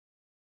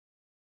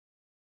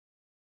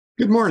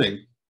Good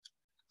morning.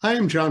 I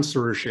am John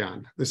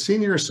Sarushian, the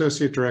Senior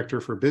Associate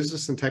Director for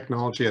Business and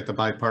Technology at the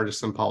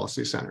Bipartisan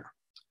Policy Center.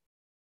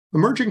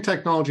 Emerging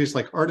technologies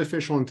like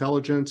artificial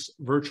intelligence,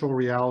 virtual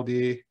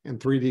reality, and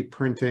 3D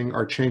printing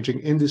are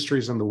changing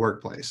industries in the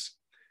workplace.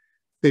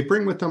 They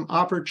bring with them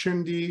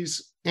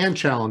opportunities and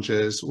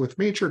challenges, with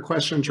major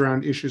questions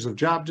around issues of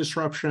job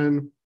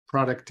disruption,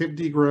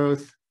 productivity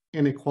growth,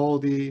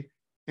 inequality,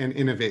 and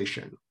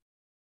innovation.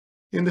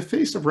 In the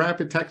face of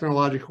rapid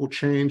technological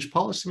change,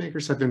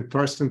 policymakers have been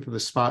thrust into the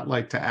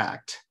spotlight to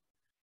act.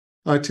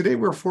 Today,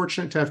 we're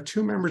fortunate to have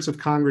two members of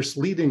Congress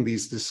leading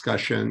these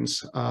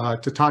discussions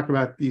to talk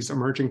about these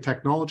emerging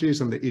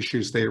technologies and the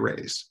issues they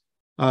raise.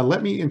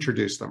 Let me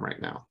introduce them right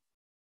now.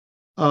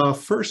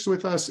 First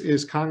with us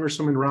is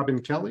Congresswoman Robin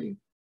Kelly.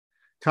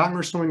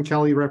 Congresswoman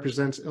Kelly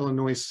represents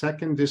Illinois'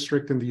 2nd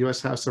District in the U.S.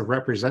 House of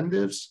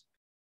Representatives.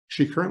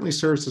 She currently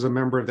serves as a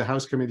member of the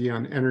House Committee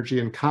on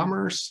Energy and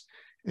Commerce.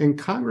 And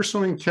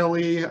Congresswoman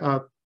Kelly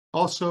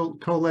also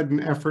co-led an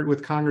effort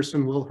with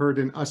Congressman Will Hurd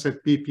and us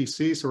at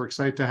BPC, so we're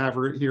excited to have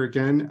her here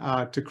again,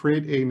 to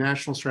create a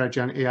national strategy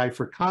on AI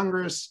for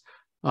Congress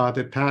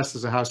that passed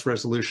as a House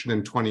resolution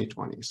in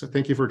 2020. So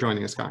thank you for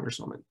joining us,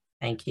 Congresswoman.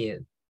 Thank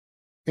you.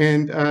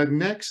 And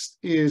next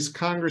is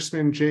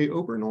Congressman Jay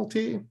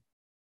Obernolte.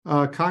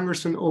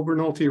 Congressman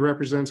Obernolte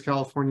represents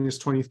California's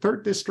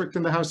 23rd District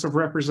in the House of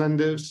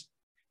Representatives.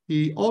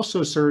 He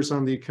also serves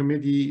on the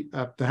committee,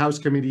 the House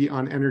Committee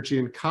on Energy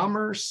and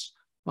Commerce,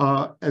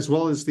 as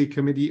well as the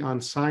Committee on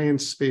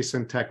Science, Space,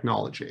 and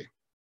Technology.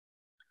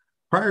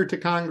 Prior to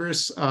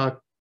Congress,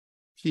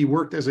 he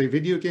worked as a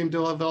video game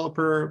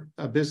developer,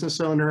 a business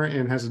owner,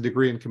 and has a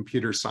degree in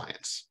computer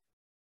science.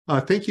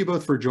 Thank you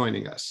both for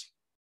joining us.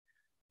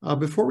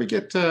 Before we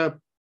get to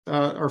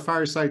our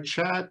fireside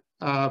chat,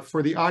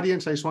 for the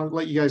audience, I just want to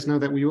let you guys know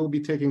that we will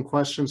be taking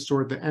questions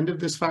toward the end of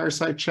this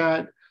fireside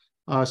chat.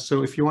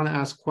 So if you want to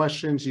ask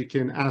questions, you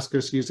can ask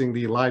us using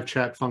the live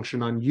chat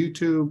function on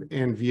YouTube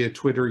and via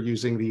Twitter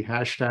using the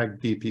hashtag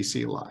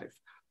BPCLive.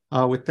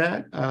 With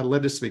that,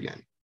 let us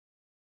begin.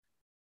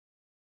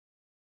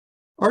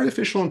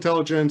 Artificial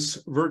intelligence,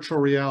 virtual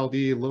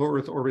reality, low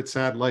Earth orbit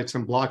satellites,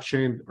 and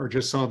blockchain are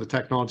just some of the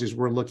technologies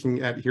we're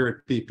looking at here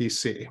at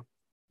BPC.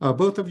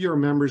 Both of you are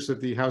members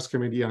of the House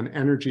Committee on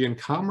Energy and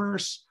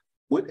Commerce.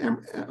 What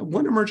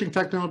emerging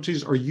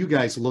technologies are you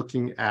guys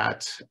looking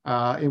at,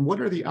 and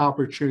what are the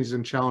opportunities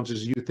and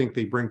challenges you think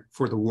they bring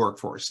for the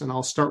workforce? And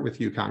I'll start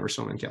with you,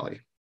 Congresswoman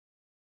Kelly.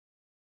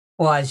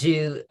 Well, as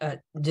you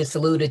just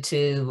alluded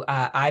to,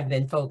 I've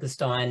been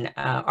focused on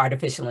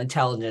artificial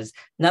intelligence.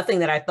 Nothing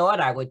that I thought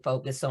I would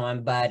focus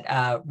on, but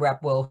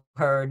Rep. Will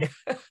Hurd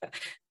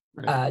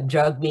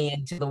drugged me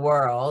into the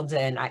world,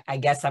 and I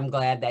guess I'm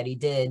glad that he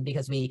did,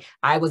 because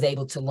I was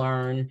able to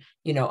learn,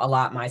 a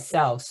lot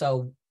myself.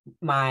 So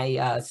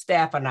my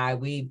staff and I,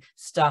 we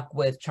stuck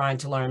with trying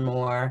to learn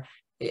more.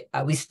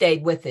 We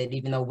stayed with it,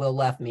 even though Will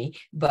left me,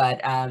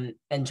 but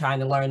and trying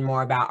to learn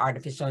more about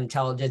artificial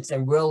intelligence.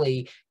 And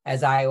really,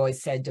 as I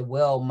always said to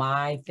Will,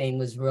 my thing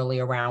was really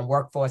around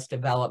workforce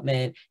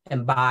development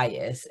and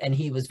bias. And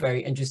he was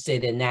very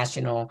interested in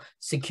national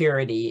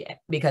security,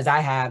 because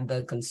I have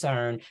the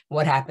concern,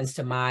 what happens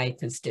to my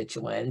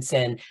constituents,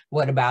 and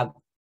what about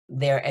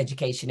their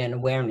education and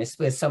awareness,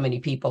 because so many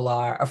people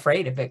are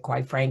afraid of it,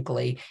 quite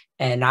frankly.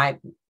 And I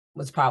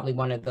was probably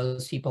one of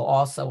those people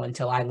also,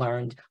 until I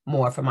learned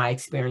more from my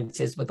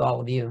experiences with all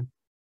of you.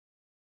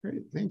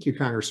 Great. Thank you,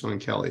 Congresswoman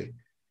Kelly.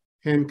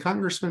 And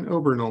Congressman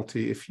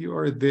Obernolte, if you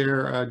are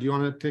there, do you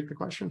want to take the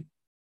question?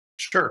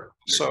 Sure.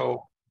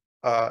 So,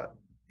 I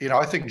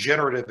think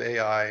generative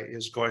AI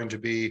is going to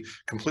be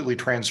completely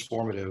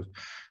transformative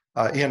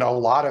in a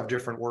lot of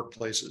different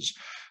workplaces.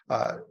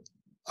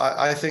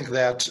 I think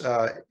that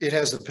it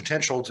has the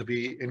potential to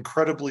be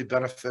incredibly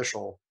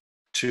beneficial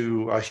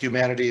to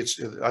humanity.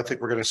 I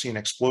think we're going to see an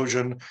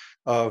explosion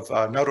of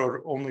not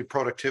only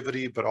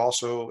productivity, but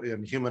also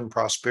in human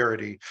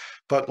prosperity.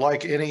 But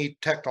like any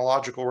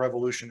technological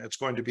revolution, it's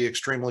going to be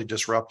extremely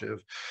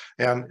disruptive.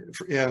 And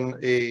in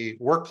a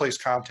workplace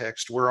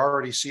context, we're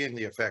already seeing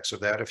the effects of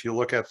that. If you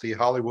look at the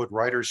Hollywood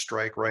writers'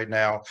 strike right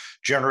now,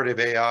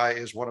 generative AI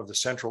is one of the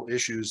central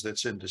issues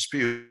that's in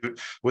dispute,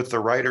 with the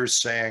writers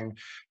saying,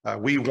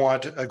 we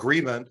want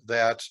agreement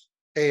that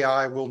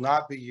AI will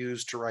not be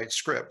used to write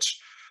scripts.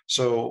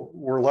 So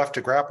we're left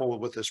to grapple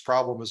with this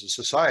problem as a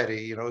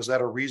society. Is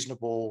that a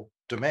reasonable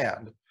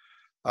demand?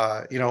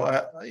 In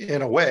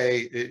a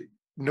way,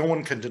 no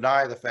one can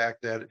deny the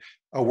fact that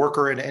a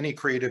worker in any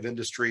creative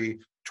industry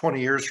 20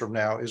 years from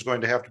now is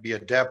going to have to be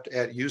adept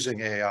at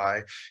using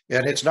AI.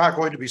 And it's not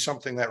going to be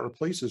something that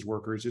replaces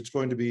workers. It's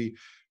going to be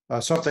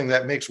something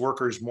that makes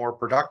workers more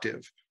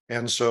productive.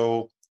 And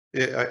so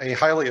a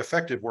highly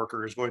effective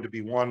worker is going to be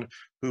one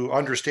who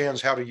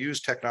understands how to use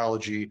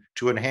technology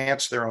to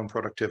enhance their own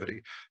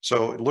productivity.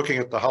 So looking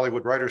at the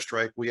Hollywood writers'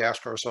 strike, we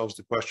ask ourselves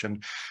the question,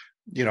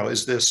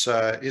 is this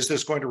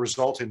going to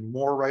result in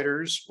more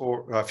writers,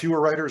 or fewer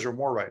writers, or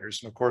more writers?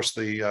 And of course,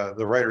 the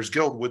Writers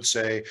Guild would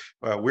say,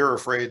 we're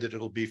afraid that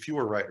it'll be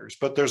fewer writers.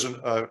 But there's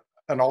an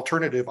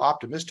alternative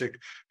optimistic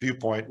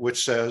viewpoint,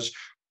 which says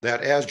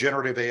that as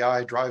generative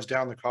AI drives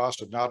down the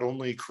cost of not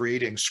only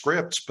creating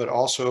scripts, but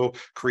also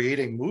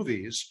creating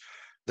movies,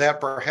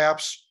 that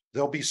perhaps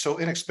they'll be so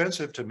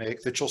inexpensive to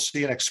make that you'll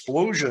see an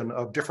explosion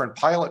of different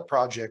pilot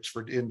projects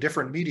in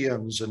different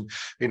mediums, and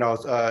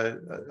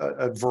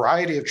a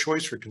variety of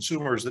choice for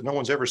consumers that no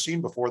one's ever seen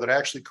before, that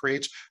actually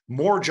creates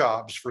more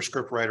jobs for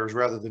script writers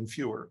rather than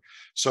fewer.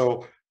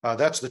 So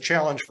that's the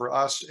challenge for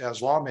us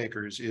as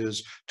lawmakers,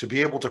 is to be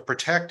able to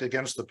protect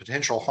against the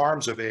potential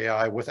harms of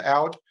AI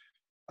without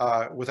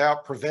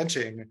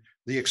preventing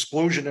the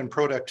explosion in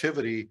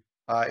productivity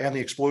and the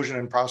explosion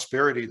in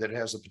prosperity that it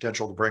has the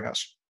potential to bring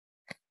us.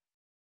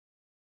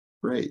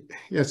 Great.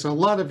 Yes, a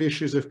lot of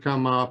issues have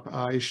come up,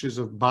 issues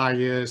of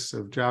bias,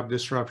 of job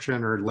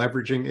disruption, or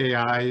leveraging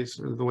AI,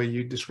 sort of the way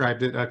you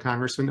described it,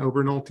 Congressman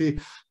Obernolte.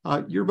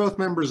 You're both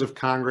members of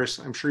Congress.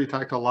 I'm sure you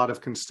talk to a lot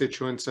of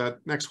constituents.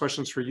 Next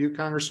question's for you,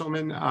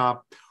 Congresswoman.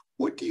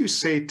 What do you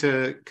say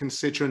to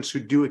constituents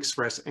who do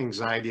express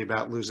anxiety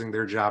about losing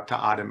their job to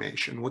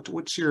automation?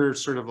 What's your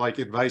sort of like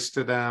advice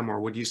to them,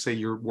 or what do you say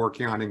you're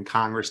working on in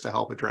Congress to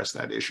help address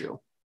that issue?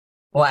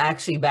 Well,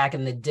 actually, back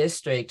in the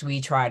district,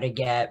 we try to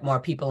get more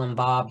people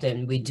involved,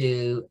 and we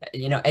do,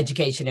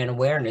 education and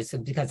awareness,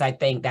 because I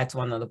think that's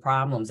one of the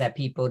problems, that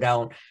people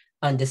don't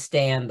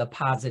understand the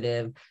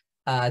positive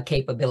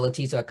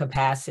capabilities or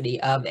capacity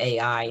of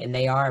AI, and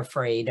they are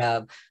afraid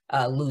of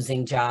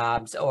losing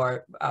jobs,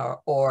 or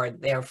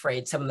they're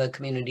afraid. Some of the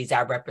communities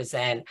I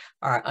represent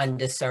are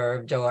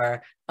underserved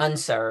or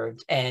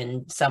unserved,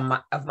 and some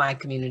of my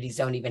communities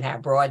don't even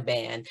have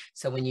broadband.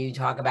 So when you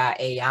talk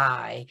about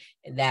AI,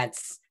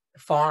 that's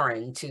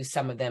foreign to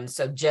some of them.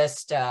 So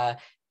just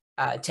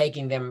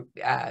taking them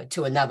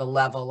to another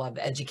level of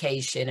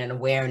education and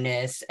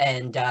awareness,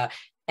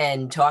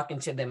 and talking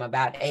to them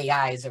about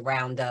AI is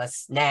around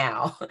us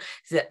now.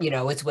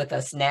 It's with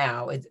us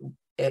now,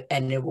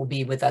 and it will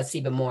be with us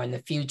even more in the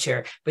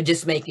future. But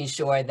just making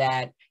sure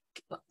that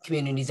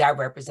communities I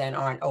represent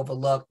aren't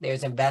overlooked.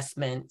 There's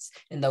investments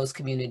in those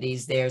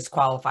communities. There's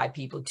qualified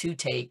people to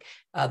take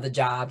the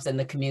jobs in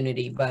the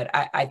community. But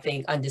I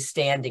think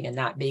understanding and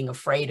not being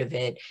afraid of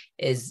it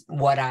is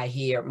what I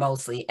hear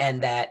mostly,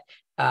 and that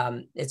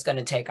it's going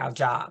to take our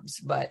jobs.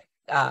 But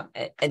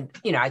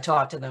I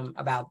talk to them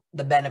about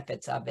the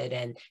benefits of it.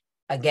 And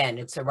again,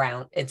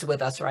 it's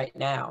with us right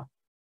now.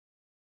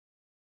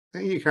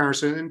 Thank you,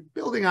 Congressman. And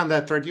building on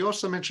that thread, you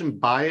also mentioned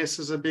bias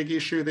is a big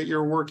issue that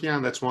you're working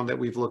on. That's one that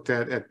we've looked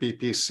at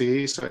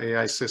BPC. So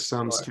AI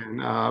systems can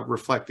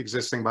reflect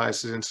existing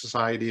biases in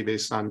society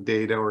based on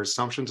data or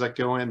assumptions that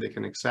go in. They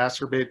can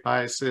exacerbate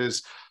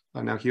biases.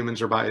 Now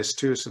humans are biased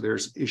too, so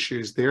there's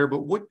issues there.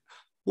 But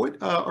what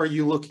are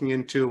you looking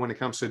into when it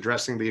comes to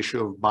addressing the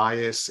issue of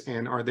bias?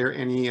 And are there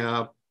any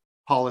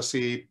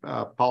policies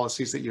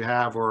that you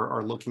have or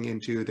are looking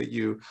into that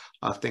you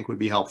think would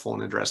be helpful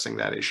in addressing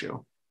that issue?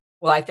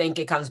 Well, I think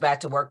it comes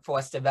back to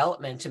workforce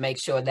development, to make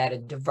sure that a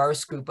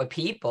diverse group of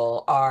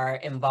people are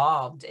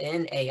involved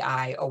in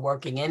AI or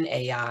working in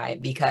AI,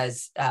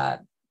 because the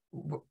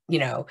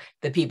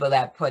people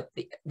that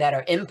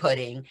are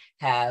inputting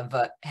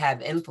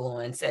have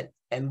influence,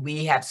 and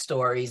we have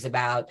stories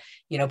about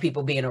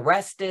people being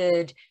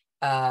arrested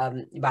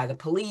by the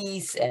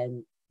police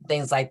and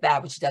things like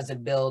that, which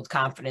doesn't build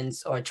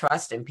confidence or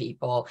trust in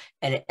people.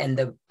 And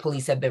the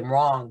police have been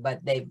wrong,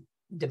 but they've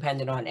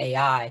dependent on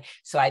AI.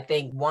 So I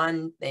think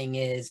one thing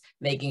is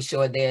making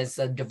sure there's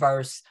a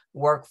diverse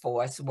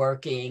workforce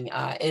working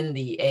in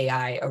the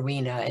AI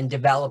arena, and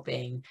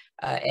developing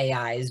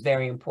AI is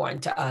very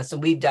important to us.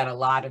 And we've done a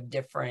lot of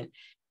different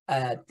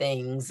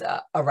things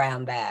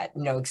around that,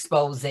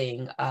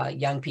 exposing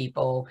young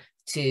people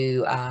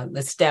to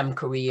the STEM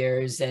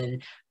careers,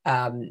 and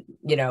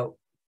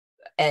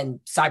and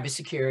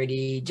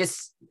cybersecurity,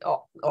 just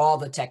all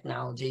the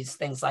technologies,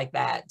 things like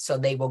that, so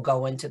they will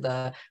go into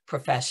the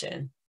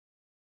profession.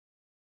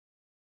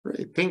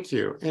 Great, thank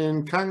you.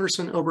 And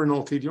Congressman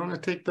Obernolte, do you want to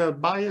take the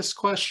bias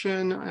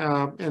question?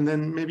 And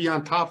then maybe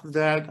on top of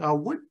that,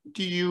 what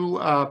do you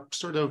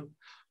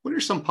what are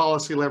some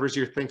policy levers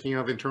you're thinking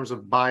of in terms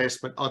of bias,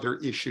 but other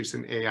issues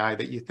in AI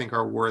that you think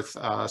are worth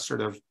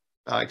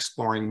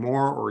exploring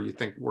more, or you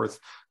think worth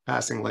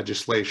passing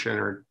legislation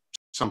or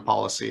some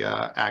policy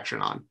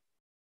action on?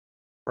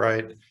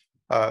 Right.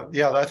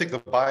 Yeah, I think the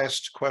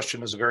biased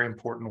question is a very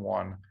important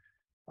one.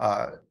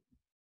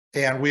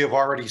 And we have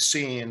already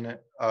seen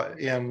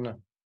in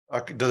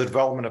the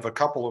development of a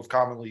couple of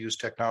commonly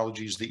used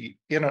technologies, the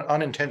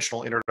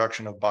unintentional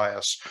introduction of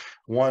bias.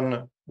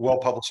 One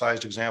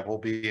well-publicized example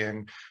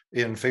being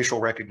in facial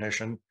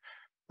recognition,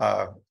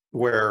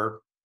 where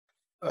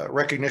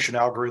recognition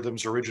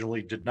algorithms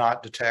originally did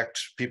not detect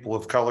people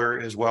of color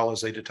as well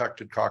as they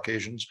detected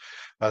Caucasians.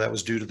 That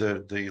was due to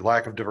the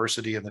lack of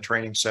diversity in the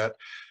training set.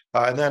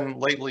 And then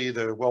lately,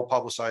 the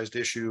well-publicized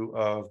issue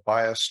of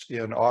bias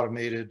in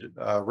automated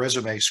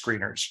resume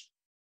screeners.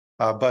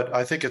 But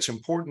I think it's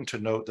important to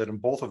note that in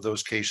both of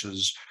those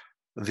cases,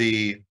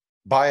 the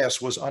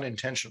bias was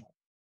unintentional.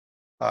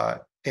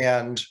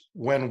 And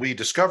when we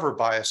discover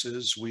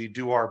biases, we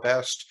do our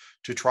best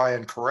to try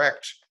and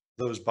correct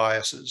those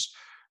biases.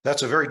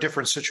 That's a very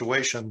different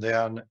situation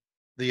than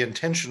the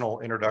intentional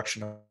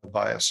introduction of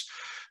bias.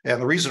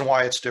 And the reason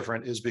why it's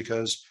different is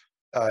because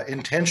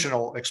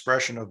intentional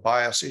expression of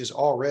bias is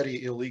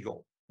already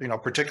illegal,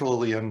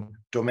 particularly in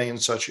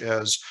domains such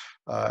as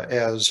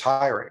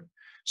hiring.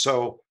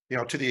 So,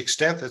 to the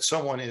extent that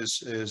someone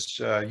is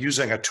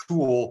using a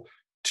tool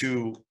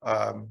to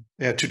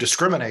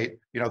discriminate,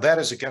 that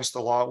is against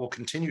the law. It will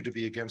continue to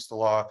be against the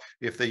law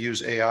if they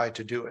use AI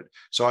to do it.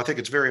 So I think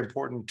it's very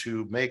important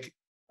to make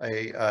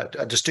a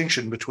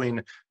distinction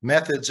between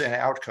methods and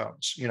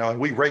outcomes, and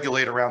we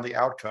regulate around the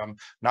outcome,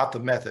 not the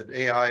method.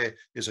 AI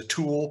is a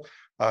tool.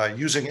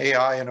 Using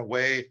AI in a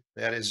way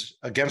that is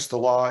against the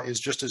law is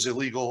just as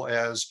illegal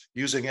as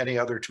using any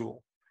other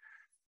tool.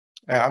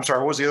 I'm sorry,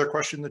 what was the other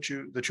question that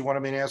you wanted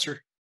me to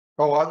answer?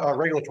 Oh,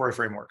 regulatory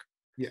framework.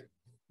 Yeah.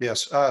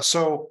 Yes.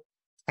 So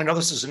I know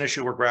this is an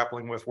issue we're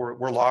grappling with.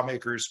 We're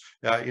lawmakers.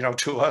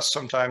 To us,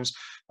 sometimes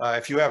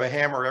if you have a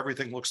hammer,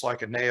 everything looks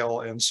like a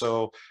nail. And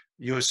so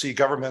you see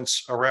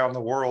governments around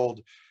the world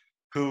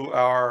who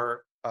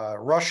are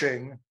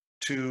rushing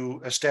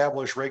to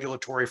establish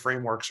regulatory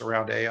frameworks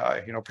around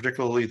AI.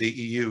 Particularly the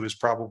EU is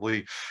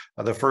probably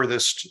the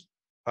furthest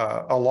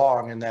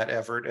along in that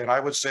effort, and I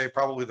would say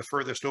probably the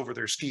furthest over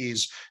their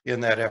skis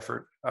in that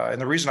effort. And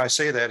the reason I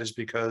say that is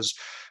because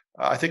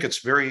I think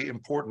it's very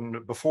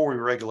important before we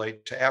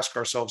regulate to ask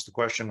ourselves the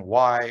question,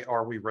 why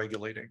are we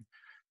regulating?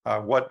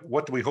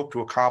 What do we hope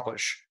to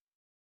accomplish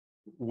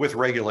with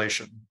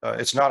regulation?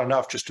 It's not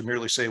enough just to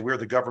merely say we're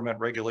the government,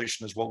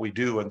 regulation is what we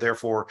do, and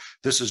therefore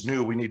this is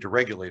new, we need to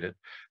regulate it.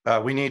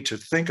 We need to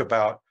think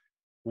about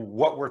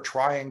what we're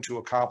trying to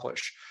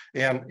accomplish.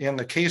 And in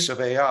the case of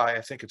AI,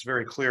 I think it's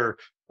very clear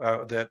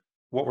that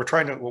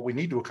what we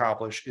need to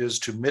accomplish is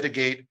to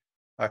mitigate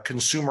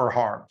consumer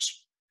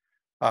harms.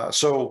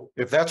 So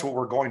if that's what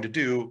we're going to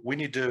do, we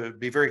need to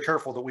be very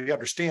careful that we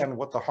understand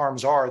what the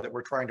harms are that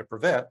we're trying to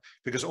prevent,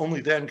 because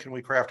only then can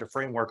we craft a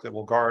framework that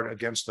will guard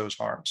against those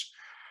harms.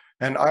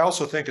 And I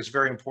also think it's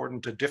very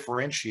important to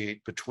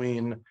differentiate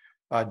between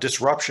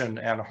disruption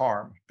and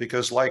harm,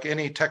 because like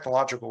any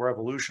technological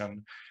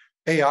revolution,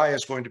 AI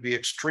is going to be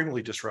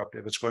extremely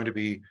disruptive. It's going to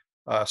be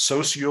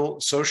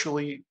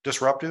socially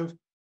disruptive.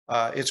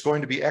 It's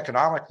going to be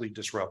economically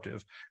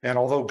disruptive. And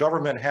although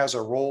government has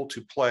a role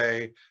to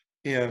play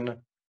in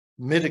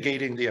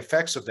mitigating the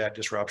effects of that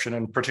disruption,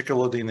 and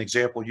particularly in the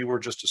example you were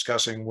just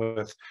discussing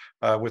with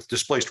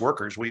displaced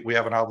workers, we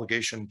have an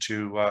obligation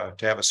to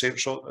have a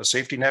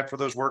safety net for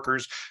those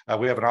workers.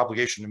 We have an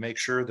obligation to make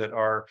sure that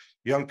our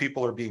young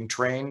people are being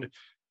trained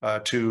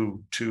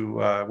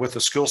with the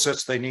skill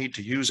sets they need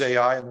to use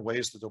AI in the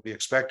ways that they'll be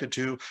expected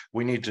to.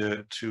 We need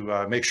to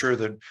make sure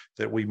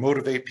that we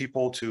motivate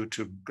people to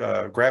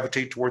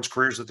gravitate towards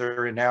careers that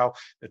they're in now,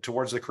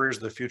 towards the careers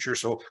of the future.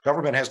 So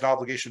government has an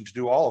obligation to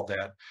do all of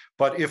that.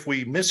 But if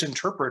we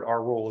misinterpret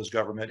our role as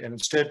government and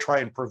instead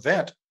try and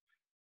prevent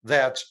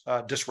that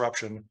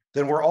disruption,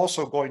 then we're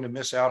also going to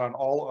miss out on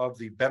all of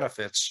the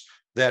benefits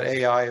that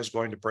AI is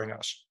going to bring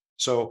us.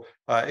 So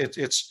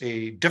it's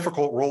a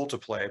difficult role to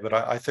play, but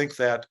I think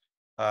that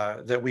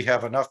we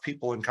have enough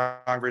people in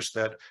Congress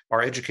that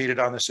are educated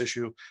on this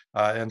issue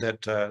and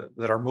that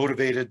are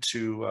motivated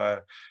to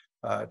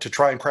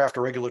try and craft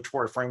a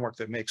regulatory framework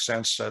that makes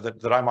sense.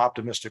 That I'm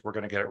optimistic we're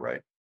going to get it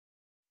right.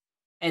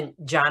 And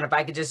John, if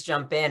I could just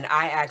jump in,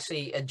 I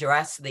actually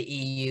addressed the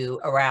EU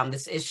around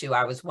this issue.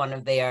 I was one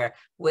of their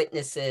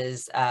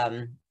witnesses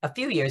a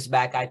few years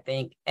back, I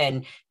think,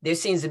 and there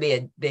seems to be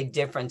a big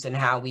difference in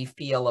how we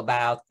feel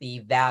about the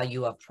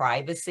value of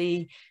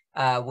privacy,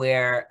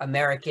 where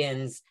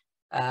Americans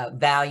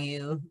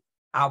value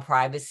our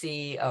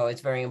privacy. Oh,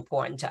 it's very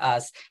important to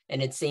us.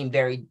 And it seemed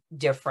very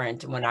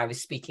different when I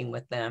was speaking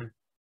with them.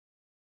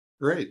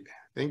 Great,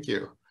 thank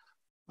you.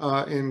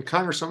 And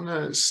Congress, I'm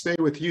going to stay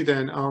with you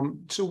then.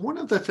 So one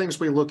of the things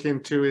we look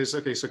into is,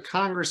 okay, so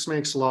Congress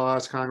makes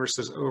laws, Congress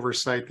does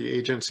oversight, the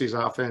agencies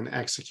often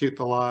execute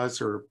the laws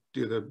or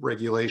do the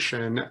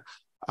regulation.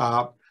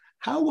 How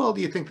well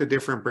do you think the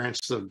different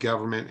branches of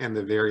government and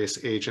the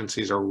various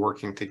agencies are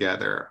working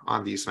together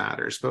on these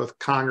matters, both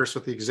Congress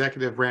with the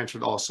executive branch,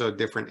 but also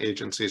different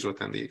agencies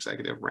within the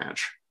executive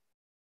branch?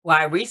 Well,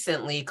 I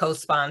recently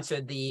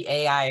co-sponsored the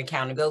AI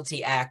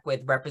Accountability Act with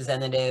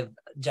Representative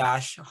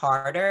Josh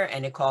Harder,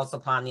 and it calls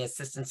upon the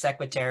Assistant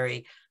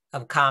Secretary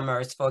of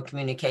Commerce for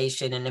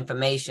Communication and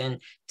Information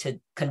to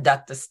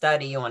conduct a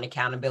study on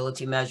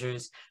accountability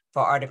measures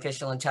for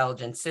artificial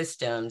intelligence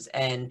systems.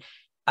 And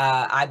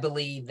I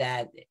believe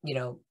that,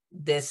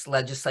 this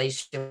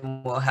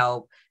legislation will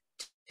help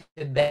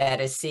to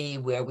better see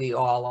where we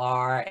all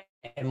are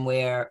and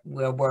where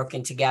we're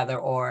working together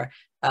or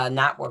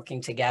not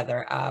working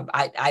together.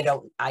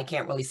 I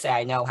can't really say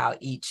I know how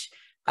each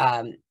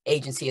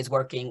agency is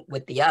working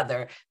with the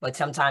other, but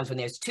sometimes when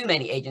there's too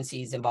many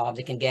agencies involved,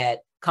 it can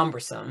get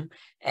cumbersome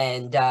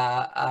and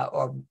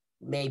or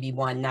maybe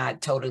one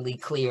not totally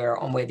clear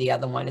on where the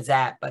other one is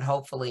at. But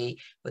hopefully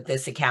with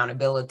this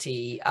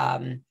accountability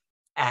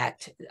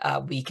act,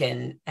 we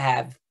can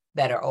have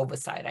better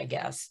oversight, I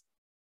guess.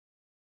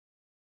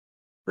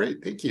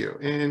 Great, thank you.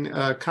 And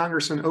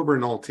Congressman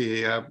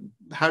Obernolte,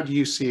 how do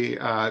you see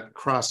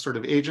cross sort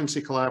of agency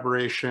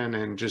collaboration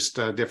and just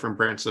different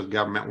branches of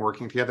government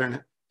working together,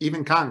 and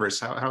even Congress?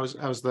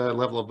 How's the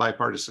level of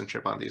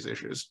bipartisanship on these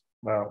issues?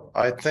 Well,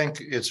 I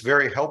think it's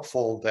very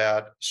helpful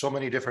that so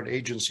many different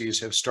agencies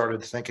have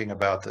started thinking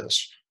about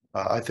this.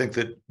 I think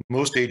that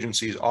most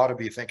agencies ought to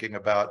be thinking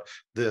about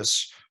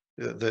this,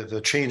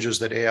 the changes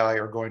that AI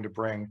are going to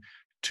bring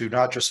to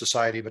not just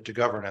society, but to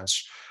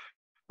governance.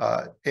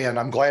 And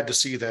I'm glad to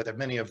see that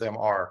many of them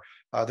are.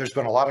 There's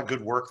been a lot of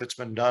good work that's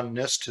been done.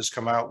 NIST has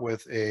come out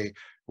with a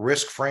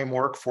risk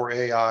framework for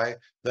AI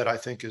that I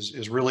think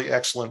is really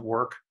excellent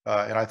work,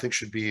 and I think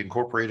should be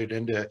incorporated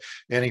into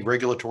any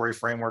regulatory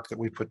framework that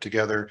we put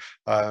together.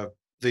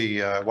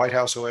 The White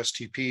House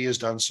OSTP has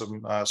done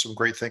some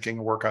great thinking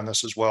and work on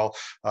this as well.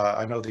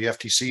 I know the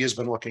FTC has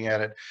been looking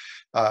at it.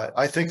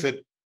 I think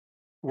that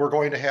we're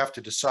going to have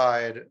to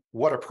decide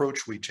what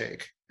approach we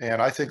take.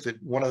 And I think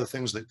that one of the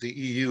things that the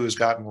EU has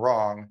gotten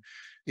wrong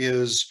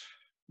is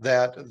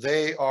that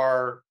they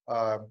are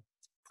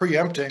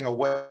preempting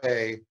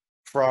away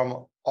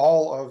from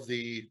all of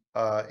the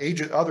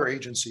other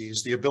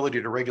agencies the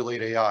ability to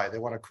regulate AI. They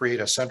want to create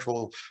a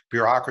central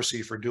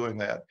bureaucracy for doing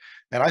that.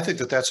 And I think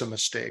that that's a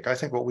mistake. I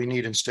think what we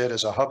need instead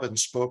is a hub and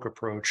spoke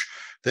approach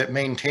that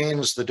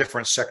maintains the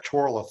different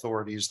sectoral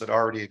authorities that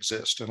already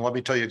exist. And let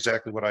me tell you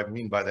exactly what I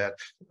mean by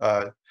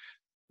that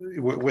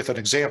with an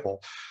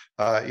example.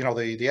 The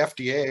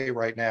FDA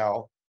right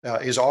now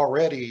is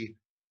already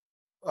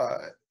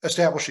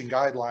establishing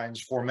guidelines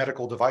for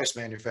medical device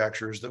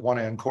manufacturers that want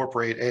to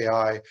incorporate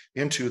AI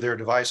into their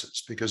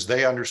devices because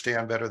they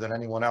understand better than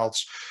anyone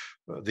else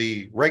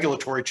the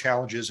regulatory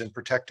challenges in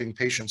protecting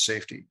patient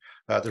safety.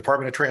 The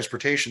Department of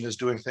Transportation is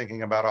doing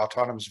thinking about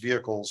autonomous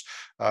vehicles,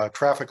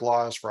 traffic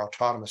laws for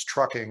autonomous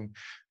trucking,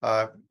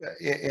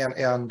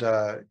 and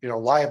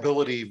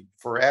liability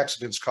for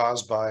accidents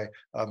caused by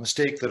a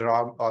mistake that an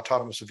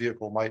autonomous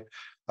vehicle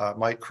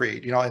might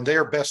create. And they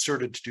are best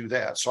suited to do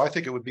that. So I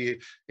think it would be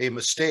a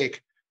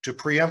mistake to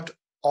preempt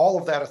all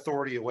of that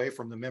authority away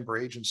from the member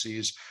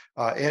agencies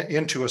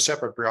into a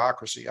separate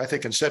bureaucracy. I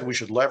think instead we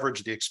should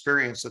leverage the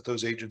experience that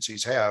those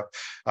agencies have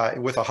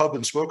with a hub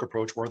and spoke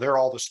approach where they're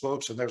all the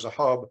spokes and there's a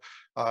hub,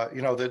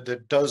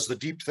 that does the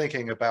deep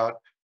thinking about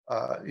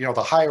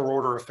the higher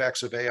order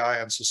effects of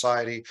AI on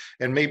society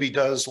and maybe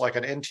does like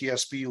an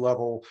NTSB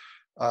level,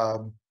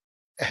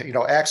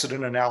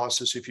 accident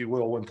analysis, if you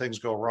will, when things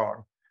go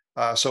wrong.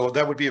 So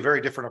that would be a very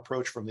different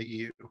approach from the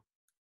EU.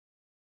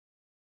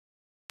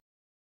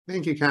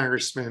 Thank you,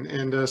 Congressman.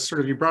 And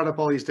you brought up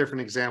all these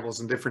different examples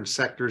and different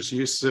sectors'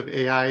 uses of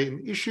AI.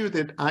 An issue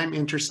that I'm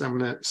interested in, I'm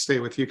going to stay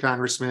with you,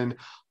 Congressman,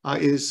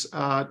 is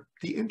the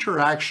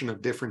interaction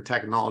of different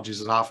technologies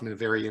is often a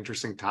very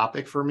interesting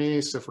topic for me.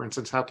 So for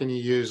instance, how can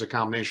you use a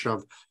combination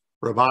of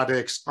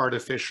robotics,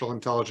 artificial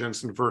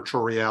intelligence, and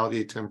virtual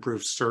reality to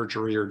improve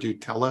surgery or do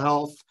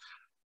telehealth?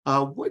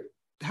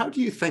 How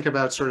do you think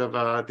about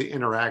the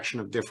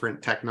interaction of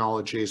different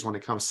technologies when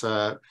it comes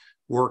to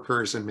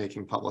workers and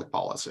making public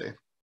policy?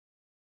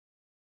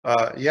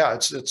 Yeah,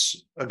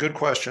 it's a good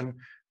question.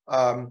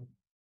 I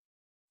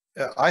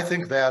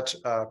think that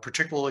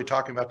particularly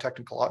talking about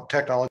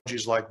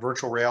technologies like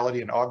virtual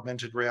reality and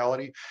augmented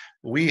reality,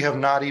 we have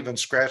not even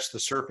scratched the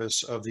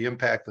surface of the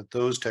impact that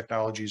those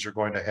technologies are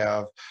going to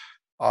have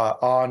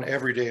on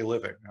everyday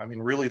living. I mean,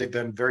 really, they've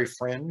been very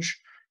fringe.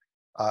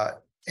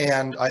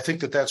 And I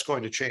think that that's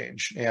going to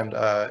change. And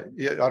I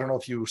don't know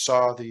if you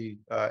saw the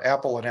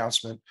Apple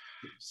announcement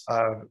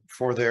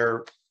for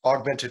their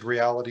augmented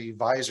reality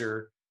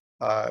visor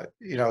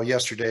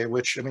yesterday,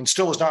 which I mean,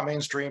 still is not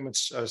mainstream.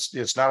 It's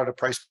not at a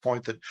price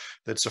point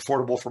that's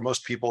affordable for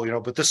most people,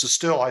 but this is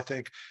still, I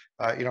think,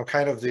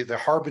 kind of the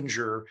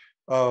harbinger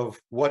of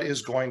what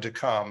is going to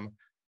come.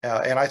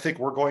 And I think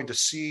we're going to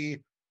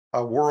see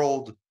a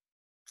world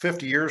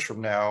 50 years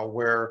from now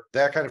where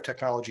that kind of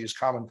technology is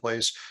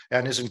commonplace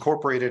and is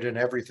incorporated in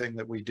everything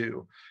that we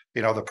do.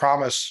 The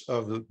promise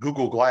of the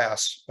Google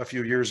Glass a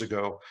few years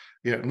ago,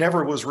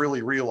 never was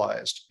really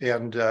realized.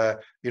 And,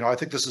 I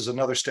think this is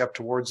another step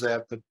towards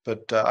that,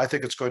 but I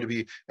think it's going to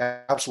be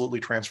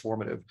absolutely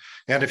transformative.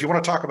 And if you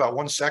want to talk about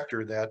one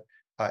sector that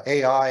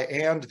AI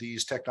and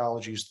these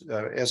technologies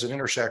as an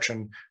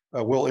intersection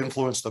will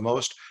influence the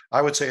most,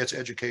 I would say it's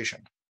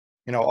education.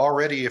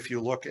 Already, if you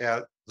look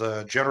at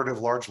the generative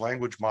large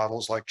language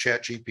models like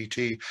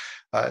ChatGPT,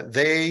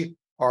 they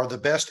are the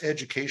best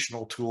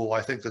educational tool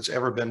I think that's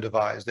ever been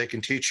devised. They can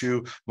teach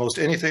you most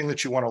anything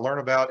that you want to learn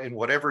about in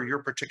whatever your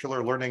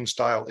particular learning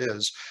style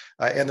is,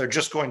 and they're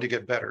just going to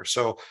get better.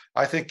 So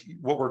I think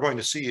what we're going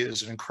to see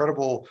is an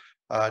incredible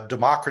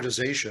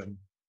democratization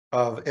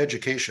of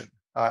education.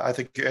 I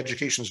think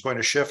education is going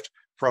to shift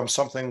from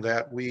something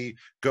that we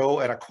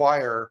go and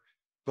acquire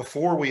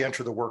before we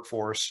enter the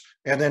workforce,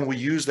 and then we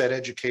use that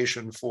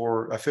education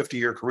for a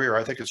 50-year career.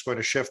 I think it's going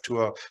to shift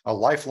to a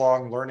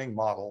lifelong learning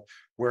model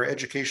where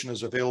education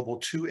is available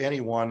to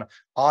anyone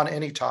on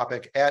any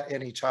topic at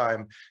any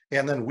time,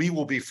 and then we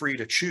will be free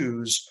to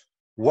choose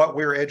what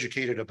we're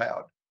educated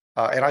about.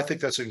 And I think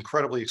that's an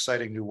incredibly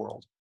exciting new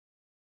world.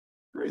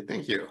 Great,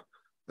 thank you.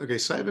 Okay,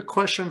 so I have a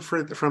question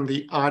from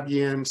the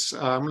audience.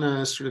 I'm going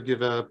to sort of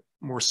give a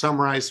more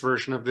summarized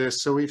version of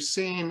this. So we've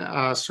seen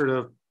sort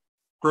of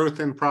growth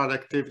in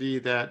productivity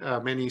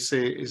that many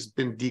say has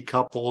been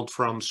decoupled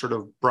from sort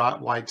of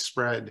broad,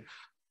 widespread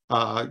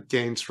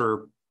gains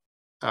for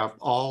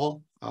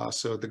all.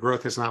 So the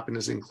growth has not been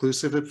as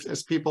inclusive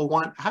as people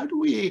want. How do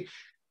we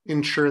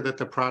ensure that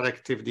the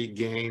productivity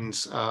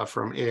gains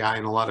from AI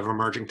and a lot of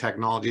emerging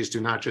technologies do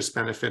not just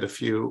benefit a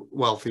few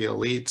wealthy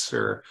elites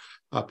or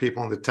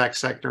people in the tech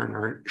sector and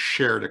are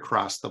shared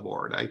across the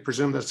board? I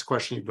presume that's a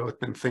question you've both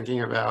been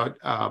thinking about,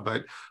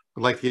 but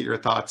I'd like to get your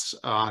thoughts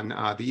on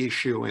the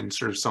issue and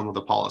sort of some of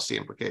the policy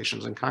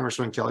implications. And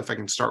Congressman Kelly, if I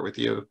can start with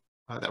you,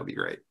 that would be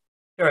great.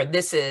 Sure,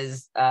 this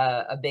is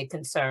a big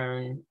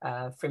concern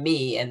for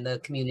me and the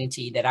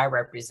community that I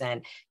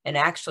represent. And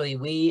actually,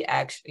 we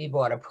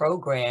brought a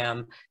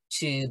program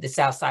to the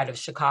south side of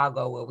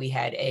Chicago where we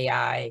had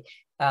AI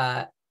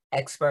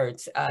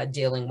experts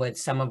dealing with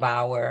some of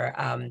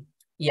our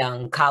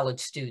young college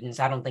students.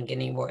 I don't think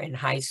any were in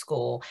high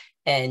school,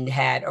 and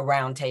had a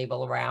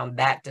roundtable around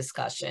that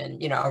discussion,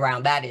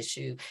 around that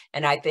issue.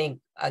 And I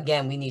think,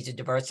 again, we need to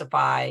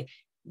diversify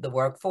the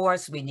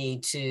workforce. We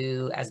need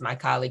to, as my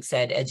colleague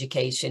said,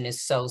 education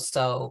is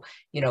so,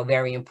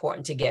 very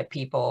important to get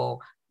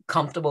people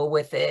comfortable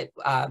with it.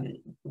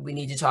 We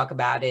need to talk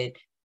about it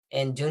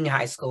in junior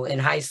high school, in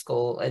high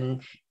school,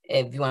 and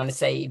if you want to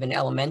say even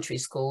elementary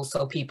school,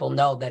 so people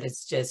know that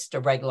it's just a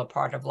regular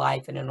part of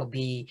life and it'll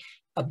be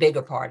a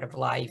bigger part of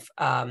life.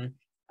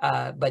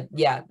 But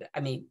yeah,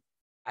 I mean,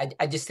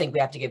 I just think we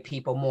have to get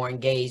people more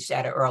engaged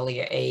at an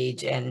earlier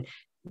age and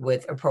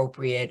with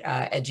appropriate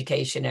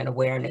education and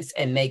awareness,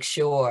 and make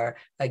sure,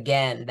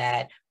 again,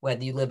 that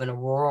whether you live in a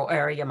rural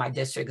area, my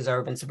district is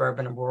urban,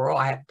 suburban, and rural.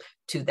 I have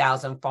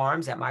 2,000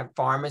 farms, that my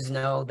farmers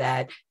know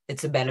that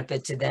it's a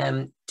benefit to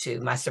them, to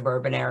my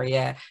suburban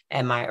area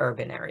and my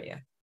urban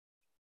area.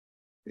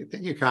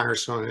 Thank you,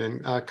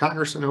 Congressman. And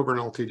Congressman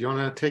Obernolte, do you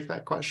want to take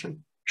that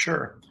question?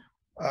 Sure.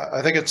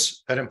 I think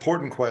it's an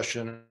important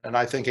question, and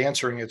I think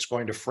answering it's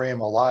going to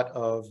frame a lot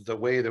of the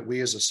way that we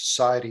as a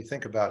society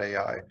think about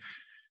AI.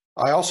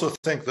 I also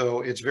think,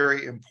 though, it's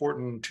very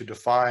important to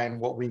define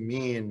what we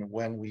mean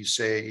when we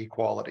say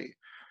equality,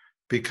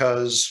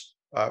 because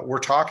we're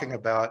talking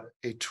about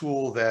a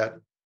tool that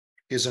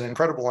is an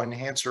incredible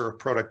enhancer of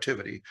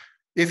productivity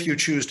if you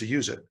choose to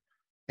use it.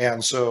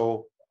 And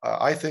so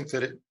I think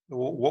that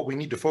what we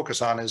need to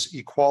focus on is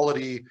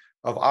equality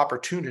of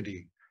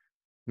opportunity,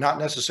 not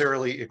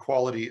necessarily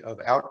equality of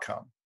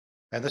outcome.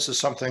 And this is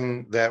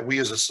something that we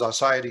as a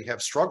society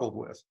have struggled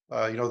with.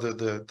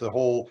 The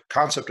whole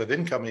concept of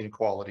income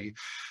inequality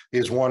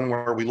is one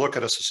where we look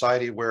at a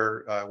society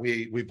where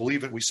we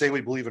believe it. We say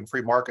we believe in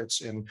free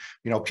markets, and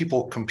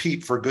people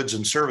compete for goods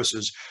and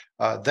services.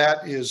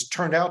 That is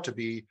turned out to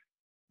be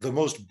the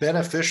most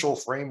beneficial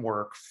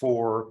framework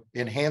for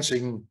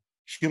enhancing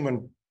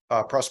human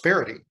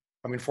prosperity.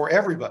 I mean, for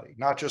everybody,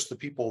 not just the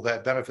people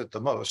that benefit the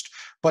most.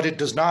 But it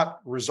does not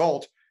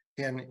result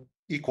in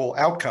equal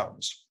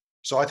outcomes.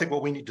 So I think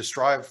what we need to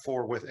strive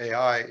for with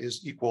AI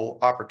is equal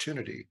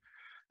opportunity.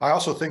 I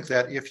also think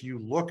that if you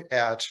look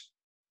at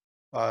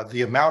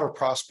the amount of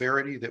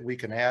prosperity that we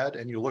can add,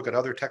 and you look at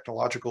other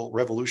technological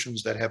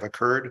revolutions that have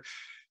occurred,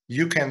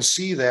 you can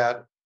see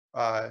that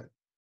a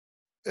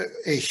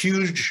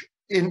huge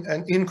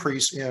an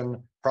increase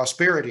in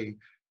prosperity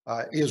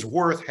is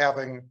worth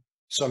having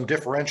some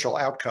differential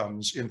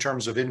outcomes in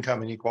terms of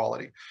income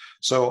inequality.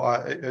 So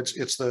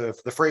it's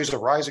the phrase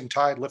of rising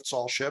tide lifts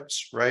all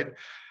ships, right?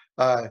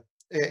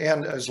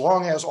 And as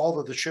long as all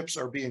of the ships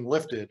are being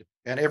lifted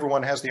and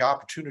everyone has the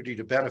opportunity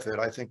to benefit,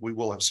 I think we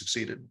will have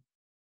succeeded.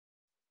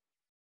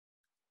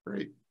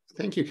 Great.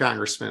 Thank you,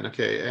 Congressman.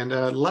 Okay, and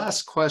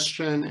last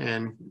question,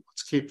 and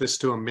let's keep this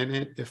to a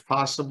minute if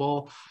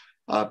possible.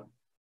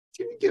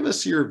 Can you give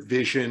us your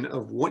vision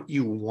of what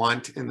you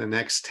want in the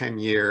next 10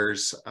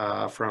 years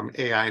from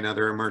AI and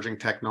other emerging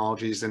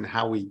technologies, and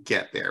how we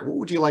get there? What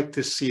would you like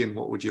to see and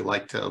what would you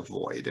like to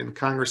avoid? And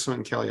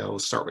Congressman Kelly, I will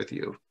start with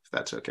you, if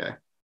that's okay.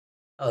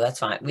 Oh, that's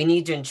fine. We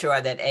need to ensure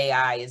that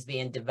AI is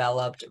being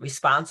developed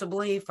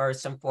responsibly,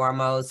 first and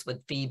foremost,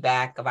 with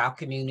feedback of our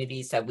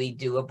communities, that we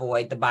do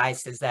avoid the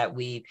biases that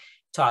we've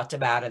talked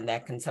about and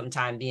that can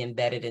sometimes be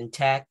embedded in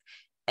tech.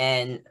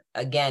 And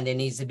again, there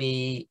needs to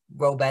be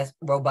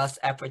robust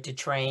effort to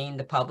train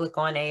the public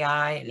on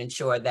AI and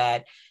ensure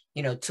that,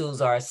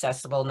 tools are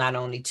accessible not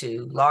only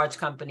to large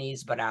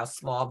companies, but our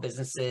small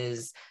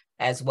businesses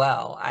as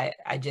well.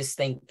 I just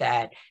think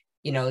that,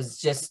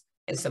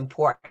 it's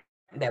important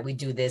that we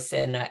do this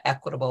in an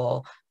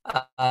equitable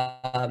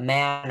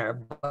manner.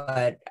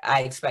 But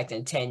I expect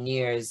in 10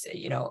 years,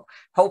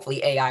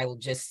 hopefully AI will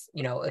just,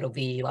 it'll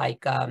be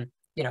like,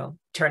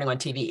 turning on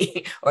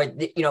TV, or,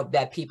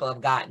 that people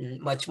have gotten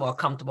much more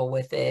comfortable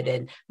with it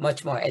and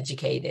much more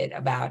educated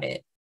about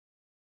it.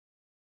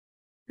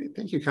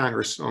 Thank you,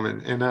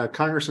 Congresswoman. And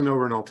Congressman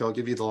Obernolte, I'll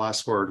give you the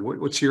last word.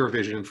 What's your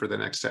vision for the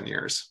next 10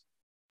 years?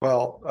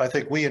 Well, I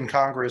think we in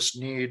Congress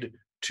need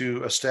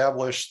to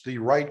establish the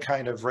right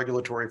kind of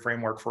regulatory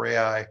framework for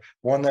AI,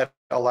 one that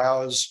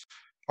allows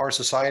our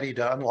society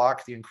to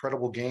unlock the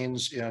incredible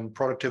gains in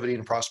productivity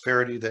and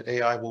prosperity that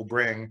AI will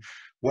bring,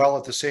 while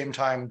at the same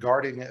time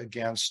guarding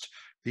against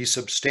the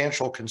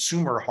substantial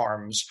consumer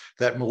harms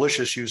that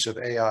malicious use of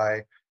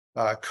AI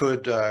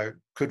could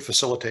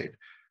facilitate.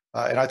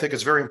 And I think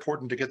it's very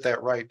important to get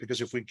that right,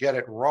 because if we get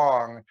it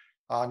wrong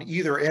on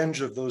either end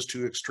of those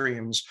two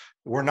extremes,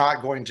 we're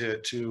not going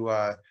to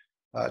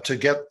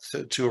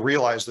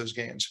realize those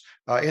gains.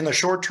 In the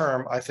short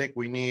term, I think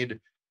we need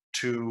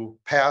to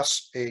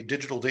pass a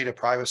digital data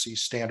privacy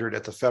standard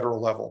at the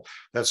federal level.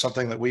 That's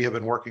something that we have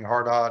been working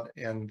hard on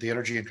in the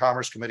Energy and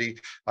Commerce Committee.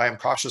 I am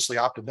cautiously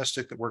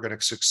optimistic that we're going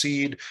to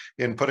succeed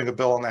in putting a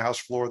bill on the House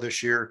floor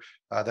this year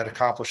that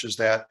accomplishes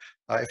that.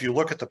 If you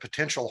look at the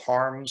potential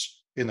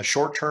harms in the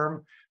short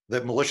term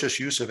that malicious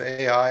use of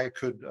AI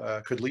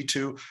could lead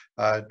to,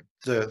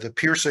 the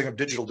piercing of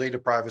digital data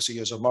privacy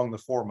is among the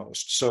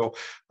foremost. So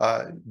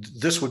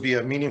this would be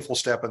a meaningful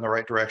step in the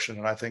right direction,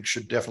 and I think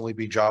should definitely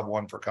be job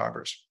one for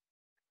Congress.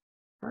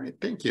 All right,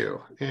 thank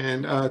you.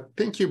 And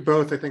thank you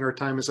both. I think our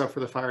time is up for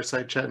the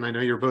fireside chat, and I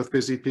know you're both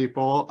busy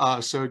people.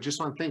 So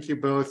just want to thank you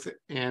both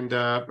and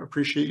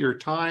appreciate your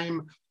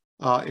time.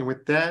 And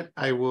with that,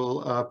 I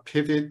will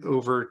pivot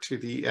over to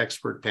the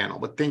expert panel.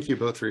 But thank you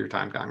both for your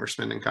time,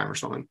 Congressman and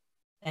Congresswoman.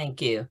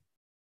 Thank you.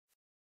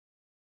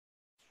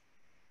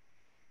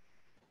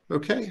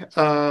 Okay,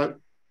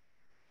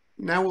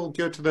 now we'll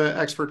go to the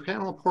expert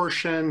panel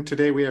portion.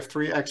 Today we have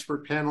 3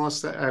 expert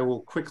panelists that I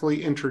will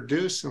quickly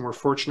introduce, and we're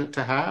fortunate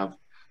to have.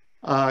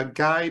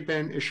 Guy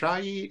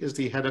Ben-Ishai is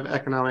the head of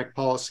economic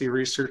policy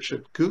research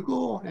at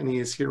Google, and he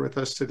is here with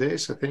us today,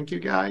 so thank you,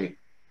 Guy.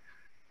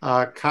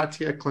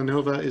 Katya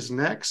Klanova is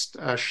next.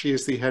 She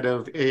is the head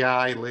of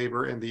AI,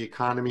 labor, and the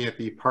economy at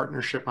the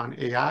Partnership on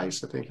AI,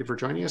 so thank you for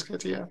joining us,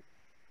 Katya.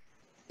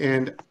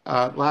 And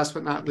last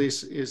but not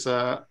least is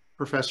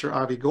Professor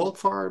Avi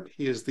Goldfarb.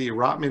 He is the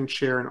Rotman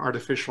Chair in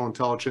Artificial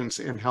Intelligence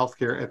and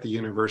Healthcare at the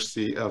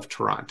University of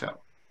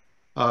Toronto.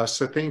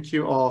 So thank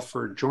you all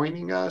for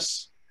joining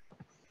us.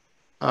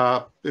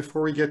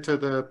 Before we get to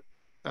the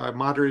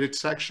moderated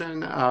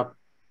section,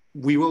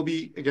 we will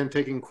be, again,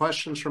 taking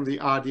questions from the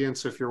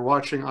audience. If you're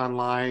watching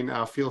online,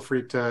 feel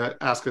free to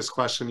ask us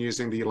questions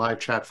using the live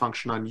chat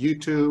function on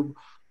YouTube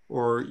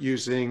or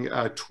using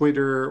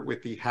Twitter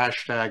with the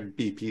hashtag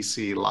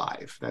BPC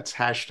Live. That's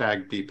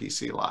hashtag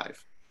BPC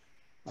Live.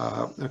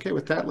 Okay,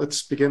 with that,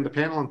 let's begin the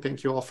panel, and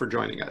thank you all for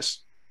joining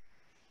us.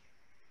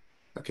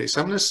 Okay,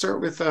 so I'm going to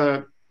start with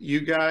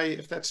you, Guy,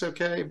 if that's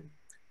okay.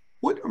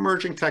 What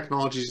emerging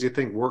technologies do you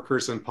think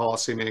workers and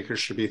policymakers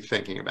should be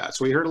thinking about?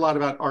 So we heard a lot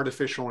about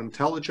artificial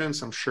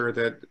intelligence. I'm sure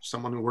that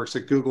someone who works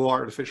at Google,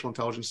 artificial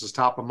intelligence is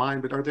top of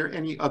mind, but are there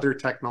any other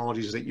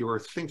technologies that you are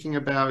thinking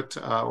about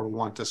or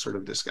want to sort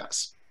of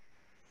discuss?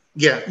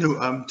 Yeah,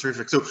 no,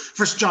 terrific. So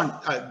first, John,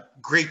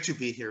 great to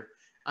be here.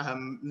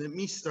 Let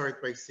me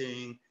start by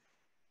saying,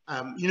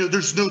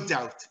 there's no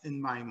doubt in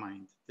my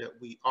mind that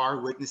we are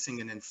witnessing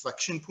an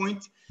inflection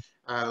point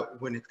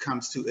when it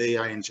comes to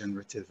AI and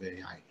generative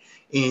AI.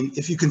 And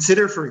if you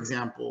consider, for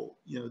example,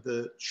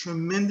 the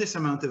tremendous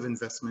amount of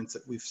investments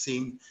that we've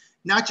seen,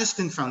 not just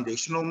in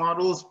foundational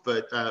models,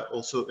 but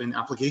also in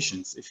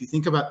applications. If you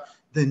think about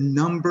the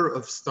number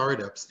of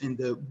startups and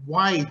the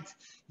wide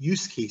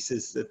use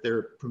cases that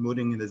they're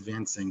promoting and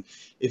advancing,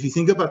 if you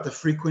think about the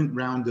frequent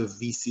round of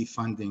VC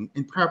funding,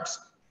 and perhaps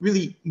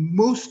really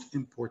most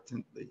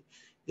importantly,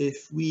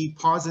 if we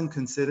pause and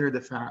consider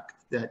the fact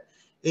that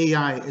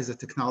AI as a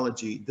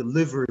technology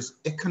delivers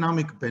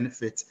economic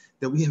benefits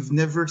that we have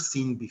never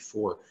seen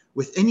before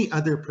with any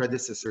other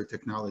predecessor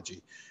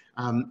technology.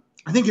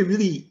 I think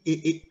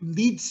it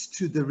leads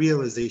to the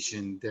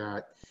realization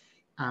that,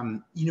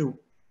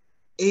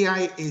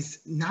 AI is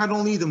not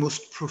only the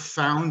most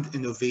profound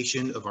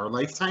innovation of our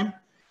lifetime,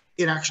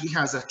 it actually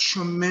has a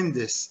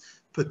tremendous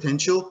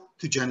potential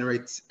to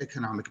generate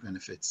economic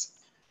benefits.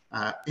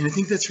 And I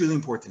think that's really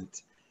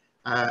important.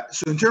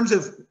 So in terms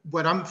of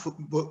what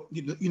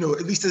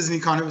at least as an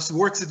economist who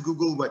works at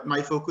Google, what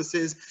my focus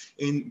is,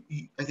 and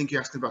I think you're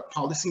asking about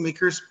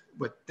policymakers,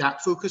 what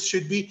that focus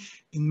should be.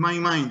 In my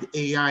mind,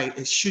 AI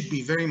should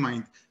be very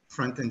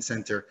front and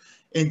center.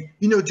 And,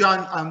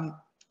 John,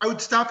 I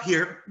would stop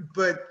here,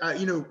 but,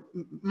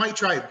 my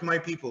tribe, my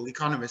people,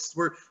 economists,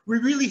 we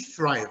really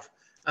thrive.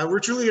 We're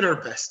truly at our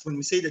best when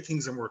we say that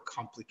things are more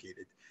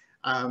complicated.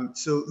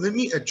 So let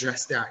me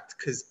address that,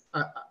 because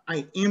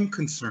I am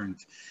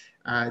concerned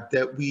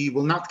that we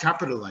will not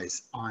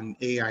capitalize on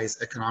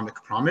AI's economic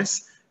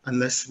promise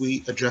unless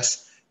we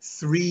address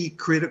 3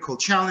 critical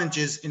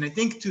challenges. And I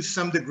think to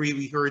some degree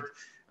we heard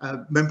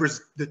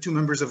the 2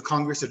 members of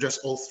Congress address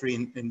all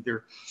 3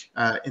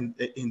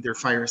 in their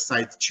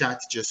fireside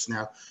chat just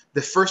now.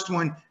 The first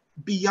one,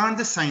 beyond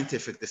the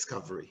scientific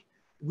discovery,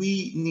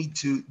 we need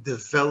to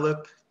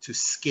develop, to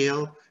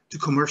scale, to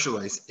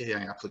commercialize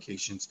AI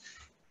applications.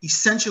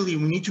 Essentially,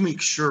 we need to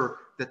make sure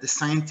that the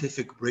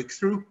scientific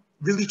breakthrough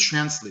really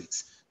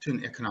translates to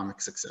an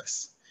economic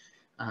success.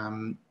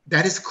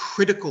 That is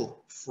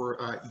critical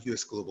for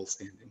US global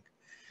standing.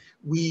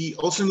 We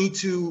also need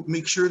to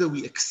make sure that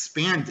we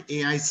expand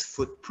AI's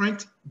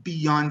footprint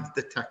beyond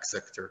the tech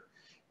sector.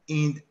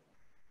 And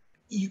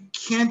you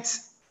can't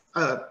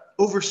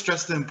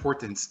overstress the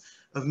importance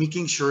of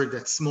making sure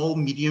that small,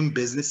 medium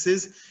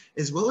businesses,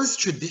 as well as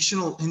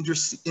traditional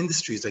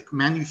industries like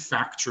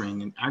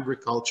manufacturing and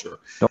agriculture,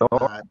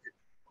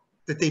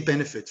 that they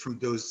benefit from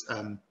those,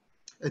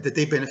 that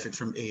they benefit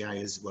from AI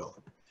as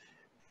well.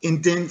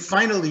 And then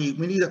finally,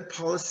 we need a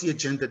policy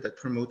agenda that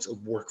promotes a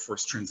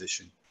workforce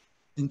transition,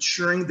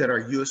 ensuring that our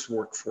US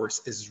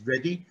workforce is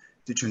ready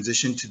to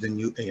transition to the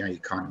new AI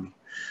economy.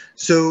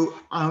 So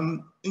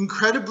I'm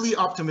incredibly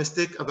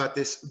optimistic about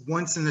this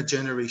once in a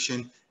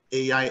generation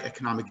AI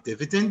economic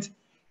dividend.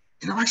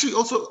 And I'm actually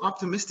also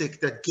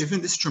optimistic that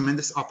given this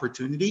tremendous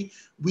opportunity,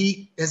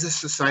 we as a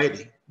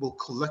society will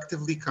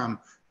collectively come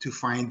to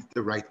find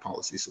the right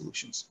policy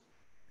solutions.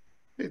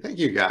 Hey, thank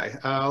you, Guy.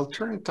 I'll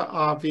turn it to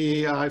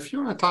Avi. If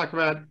you want to talk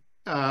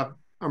about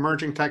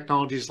emerging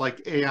technologies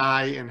like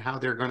AI and how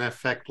they're going to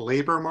affect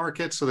labor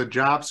markets. So the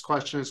jobs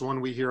question is one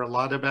we hear a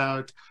lot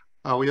about.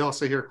 We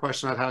also hear a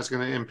question about how it's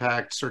going to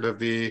impact sort of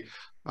the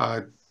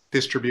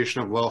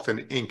distribution of wealth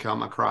and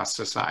income across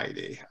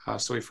society.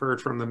 So we've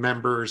heard from the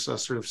members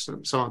sort of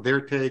some of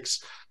their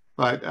takes,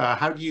 but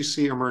how do you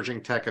see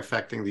emerging tech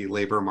affecting the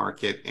labor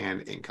market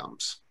and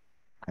incomes?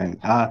 Okay.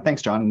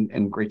 Thanks, John,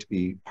 and great to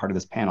be part of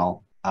this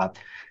panel.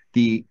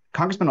 The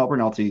Congressman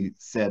Obernolte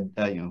said,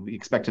 we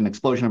expect an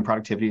explosion in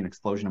productivity and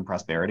explosion in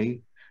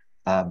prosperity.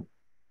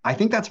 I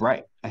think that's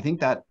right. I think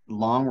that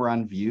long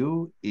run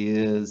view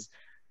is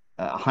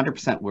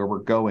 100% where we're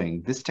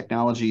going. This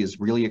technology is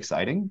really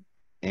exciting,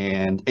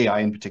 and AI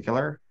in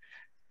particular,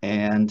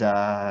 and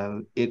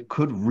it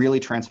could really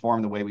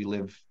transform the way we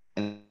live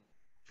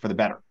for the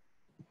better.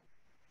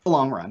 The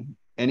long run,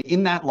 and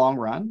in that long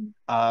run,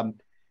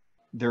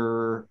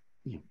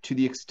 to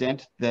the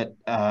extent that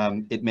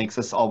it makes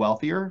us all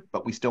wealthier,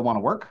 but we still want to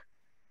work,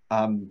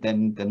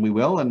 then we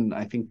will. And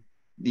I think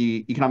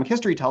the economic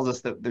history tells us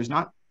that there's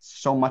not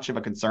so much of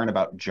a concern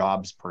about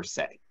jobs per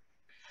se.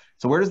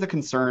 So where does the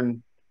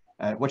concern,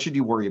 what should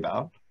you worry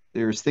about?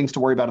 There's things to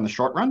worry about in the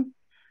short run,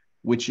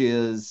 which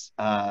is,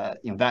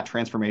 that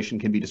transformation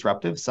can be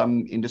disruptive.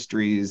 Some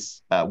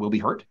industries will be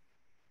hurt.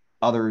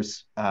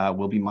 Others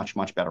will be much,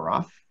 much better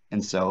off.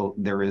 And so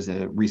there is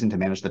a reason to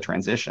manage the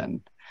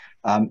transition.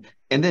 And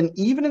then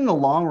even in the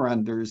long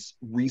run, there's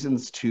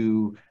reasons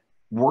to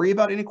worry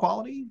about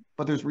inequality,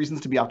 but there's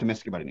reasons to be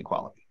optimistic about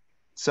inequality.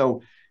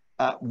 So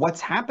what's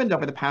happened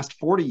over the past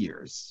 40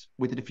 years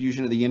with the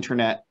diffusion of the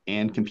internet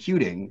and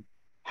computing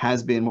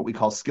has been what we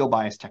call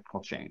skill-biased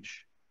technical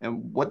change.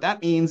 And what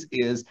that means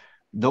is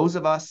those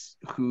of us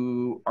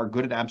who are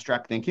good at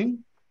abstract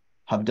thinking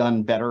have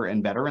done better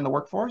and better in the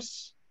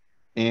workforce,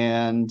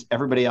 and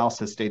everybody else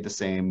has stayed the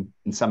same,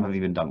 and some have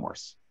even done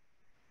worse.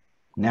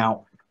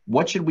 Now,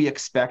 what should we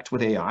expect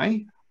with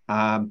AI?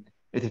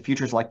 If the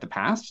future is like the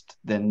past,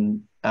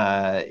 then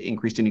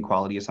increased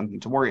inequality is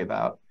something to worry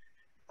about.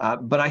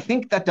 But I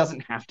think that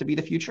doesn't have to be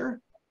the future.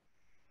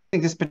 I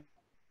think this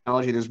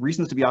technology, there's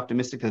reasons to be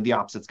optimistic that the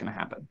opposite's going to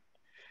happen.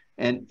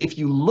 And if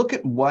you look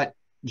at what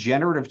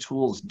generative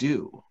tools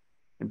do,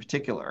 in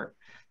particular,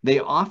 they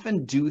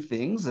often do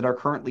things that are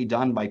currently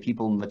done by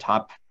people in the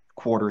top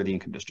quarter of the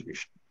income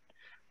distribution.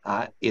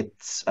 They're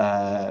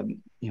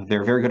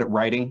very good at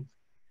writing.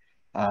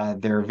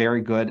 They're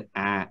very good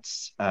at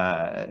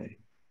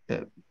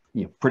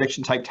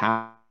prediction type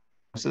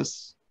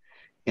analysis.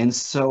 And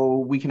so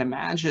we can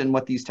imagine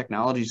what these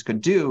technologies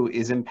could do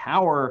is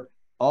empower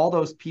all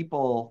those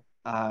people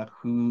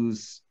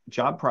whose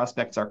job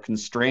prospects are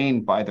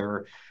constrained by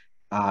their,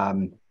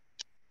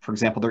 for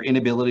example, their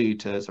inability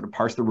to sort of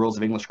parse the rules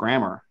of English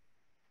grammar,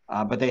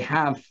 but they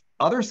have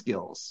other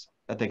skills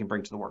that they can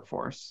bring to the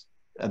workforce,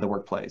 the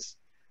workplace.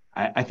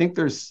 I think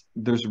there's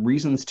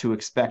reasons to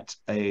expect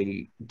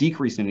a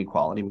decrease in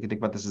inequality. We can think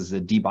about this as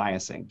a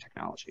debiasing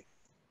technology.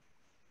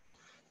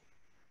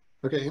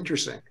 Okay,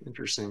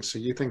 interesting. So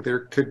you think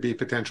there could be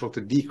potential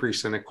to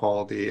decrease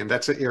inequality, and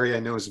that's an area I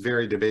know is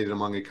very debated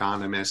among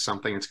economists,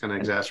 something that's going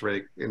to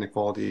exacerbate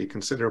inequality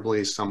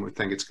considerably. Some would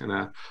think it's going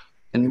to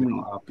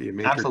be a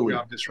major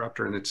job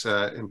disruptor, and it's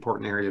an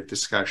important area of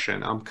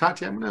discussion.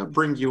 Katya, I'm going to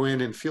bring you in,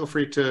 and feel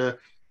free to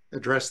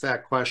address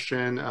that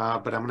question,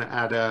 but I'm going to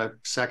add a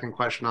second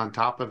question on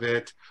top of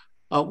it.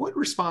 What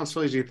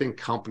responsibilities do you think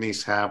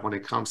companies have when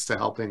it comes to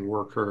helping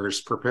workers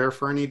prepare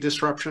for any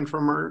disruption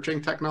from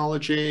emerging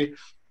technology?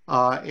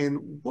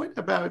 And what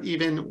about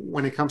even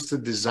when it comes to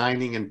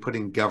designing and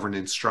putting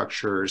governance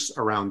structures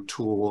around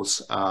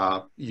tools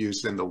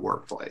used in the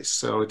workplace?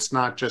 So it's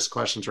not just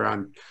questions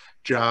around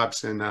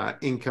jobs and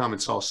income.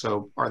 It's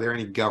also, are there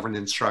any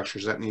governance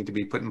structures that need to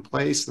be put in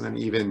place? And then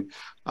even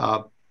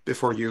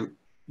before you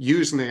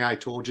use an AI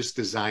tool, just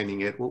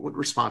designing it, what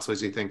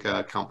responsibilities do you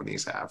think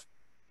companies have?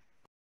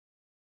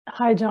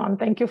 Hi, John.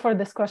 Thank you for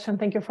this question.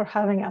 Thank you for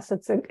having us.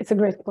 It's a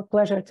great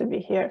pleasure to be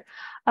here.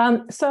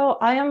 So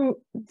I am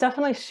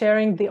definitely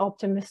sharing the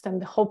optimism,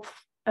 the hope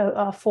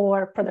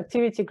for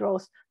productivity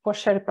growth, for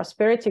shared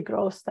prosperity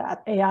growth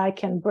that AI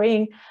can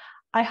bring.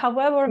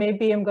 However,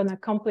 maybe I'm going to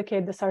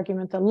complicate this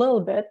argument a little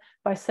bit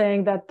by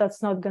saying that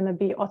that's not going to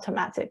be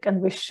automatic,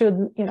 and we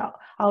should,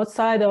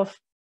 outside of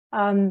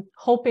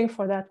hoping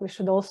for that, we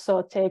should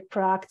also take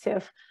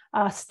proactive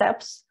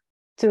steps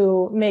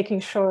to making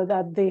sure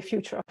that the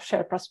future of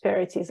shared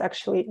prosperity is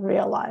actually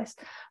realized.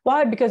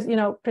 Why? Because,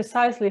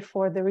 precisely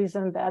for the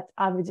reason that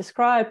Avi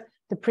described,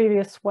 the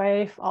previous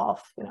wave of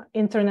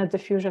internet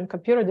diffusion,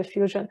 computer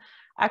diffusion,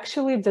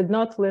 actually did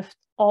not lift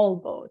all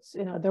boats.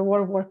 There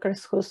were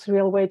workers whose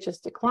real wages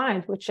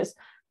declined, which is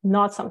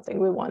not something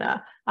we want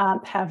to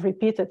have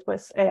repeated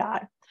with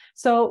AI.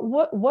 So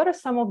what are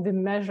some of the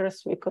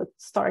measures we could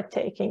start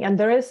taking? And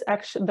there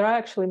are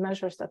actually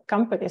measures that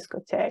companies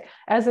could take.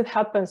 As it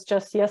happens,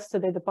 just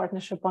yesterday, the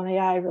Partnership on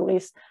AI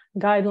released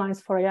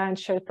guidelines for AI and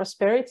shared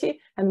prosperity,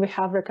 and we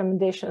have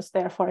recommendations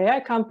there for AI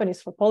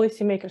companies, for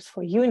policymakers,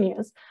 for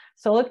unions.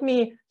 So let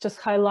me just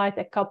highlight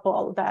a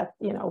couple that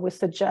we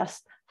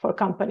suggest for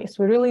companies.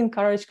 We really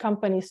encourage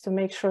companies to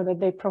make sure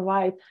that they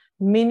provide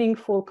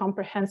meaningful,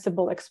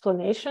 comprehensible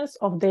explanations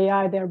of the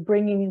AI they're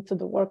bringing into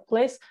the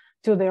workplace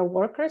to their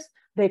workers.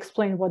 They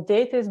explain what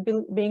data is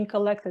being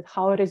collected,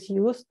 how it is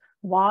used,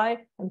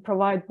 why, and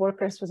provide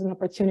workers with an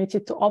opportunity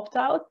to opt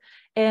out.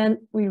 And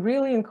we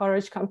really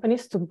encourage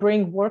companies to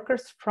bring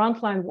workers,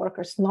 frontline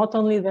workers, not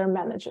only their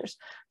managers,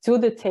 to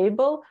the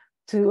table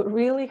to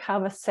really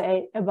have a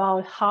say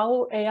about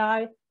how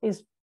AI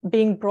is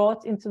being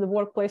brought into the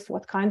workplace,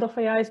 what kind of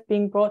AI is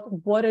being brought,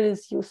 what it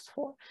is used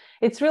for.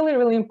 It's really,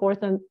 really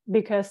important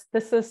because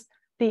this is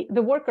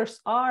the workers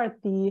are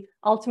the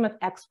ultimate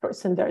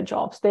experts in their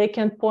jobs. They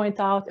can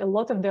point out a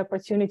lot of the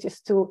opportunities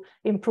to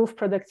improve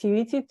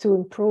productivity, to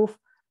improve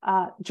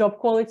job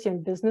quality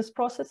and business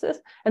processes.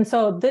 And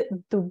so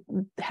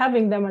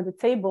having them at the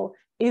table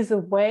is a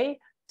way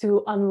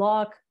to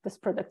unlock this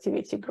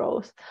productivity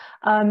growth.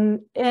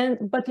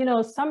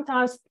 But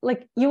sometimes,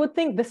 you would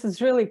think this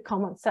is really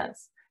common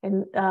sense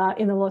in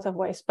a lot of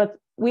ways, but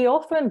we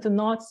often do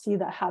not see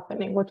that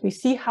happening. What we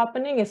see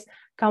happening is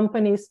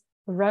companies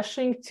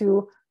rushing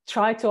to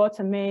try to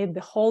automate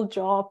the whole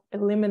job,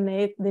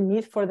 eliminate the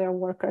need for their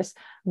workers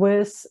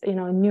with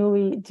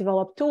newly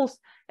developed tools,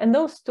 and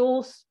those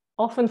tools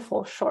often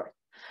fall short.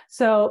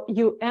 So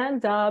you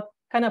end up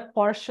kind of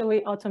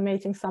partially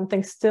automating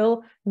something,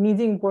 still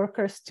needing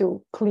workers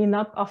to clean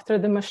up after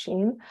the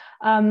machine,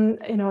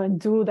 and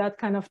do that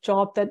kind of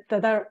job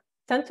that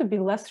tend to be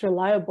less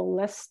reliable,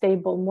 less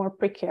stable, more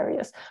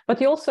precarious. But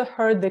you also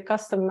heard the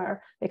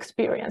customer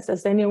experience,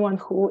 as anyone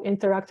who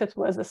interacted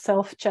with a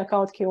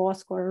self-checkout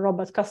kiosk or a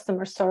robot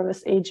customer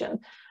service agent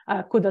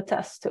could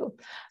attest to.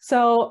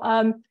 So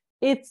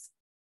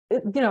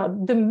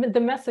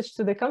the message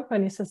to the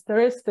companies is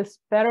there is this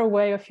better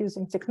way of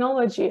using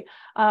technology,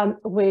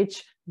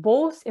 which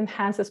both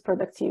enhances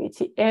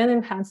productivity and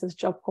enhances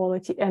job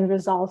quality and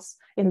results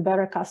in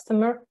better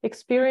customer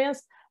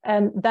experience.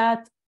 And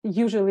that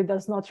usually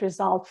does not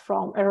result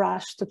from a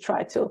rush to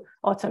try to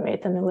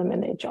automate and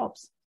eliminate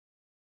jobs.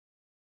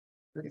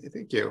 Great,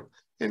 thank you.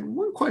 And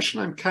one question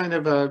I'm kind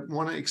of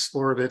want to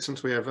explore a bit,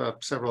 since we have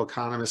several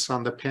economists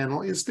on the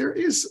panel, is there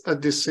is a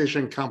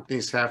decision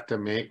companies have to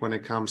make when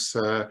it comes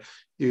to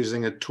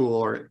using a tool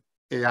or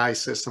AI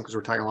system, because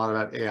we're talking a lot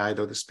about AI,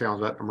 though this panel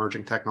is about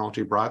emerging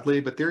technology broadly,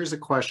 but there is a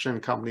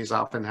question companies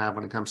often have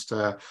when it comes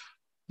to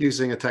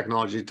using a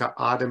technology to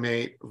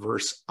automate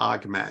versus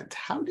augment.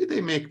 How do they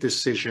make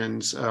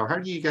decisions, or how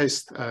do you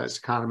guys as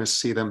economists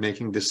see them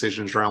making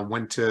decisions around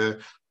when to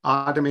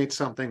automate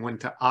something, when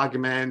to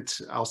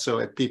augment? Also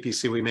at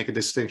PPC, we make a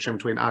distinction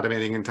between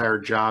automating entire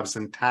jobs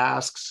and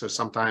tasks. So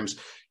sometimes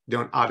you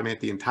don't automate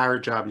the entire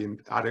job, you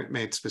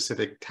automate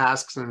specific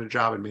tasks in a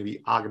job and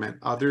maybe augment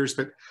others.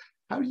 But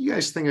how do you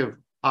guys think of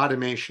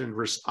automation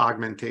versus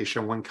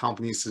augmentation when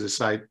companies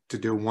decide to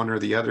do one or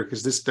the other?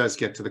 Because this does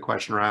get to the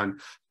question around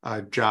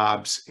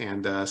jobs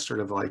and sort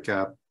of like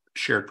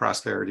shared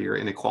prosperity or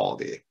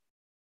inequality.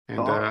 And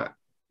I'll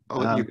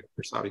let you go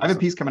first, Avi. I have a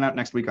piece coming out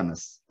next week on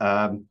this.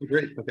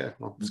 Great. Okay.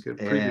 Well, it's good.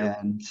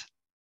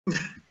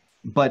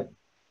 But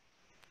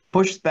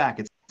pushed back.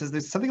 It says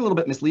there's something a little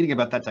bit misleading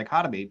about that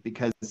dichotomy,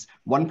 because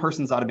one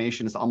person's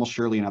automation is almost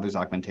surely another's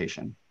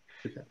augmentation.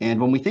 Okay. And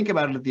when we think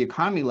about it at the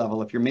economy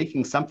level, if you're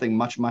making something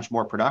much, much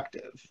more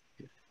productive,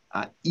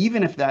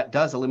 even if that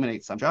does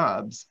eliminate some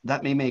jobs,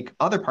 that may make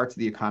other parts of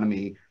the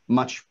economy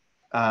much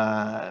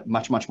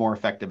more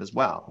effective as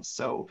well.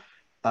 So,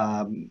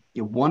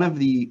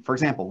 for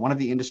example, one of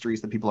the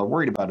industries that people are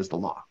worried about is the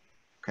law.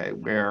 Okay,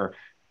 where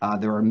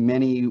there are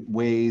many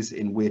ways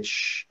in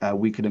which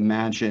we could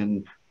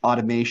imagine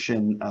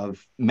automation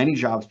of many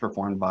jobs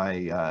performed by,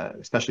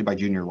 especially by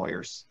junior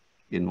lawyers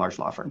in large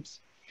law firms.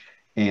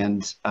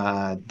 And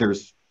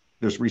there's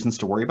reasons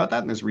to worry about that,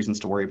 and there's reasons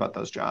to worry about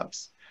those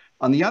jobs.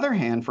 On the other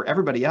hand, for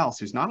everybody else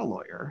who's not a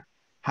lawyer,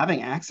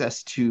 having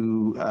access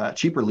to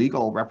cheaper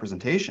legal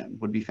representation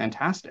would be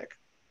fantastic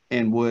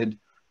and would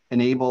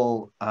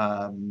enable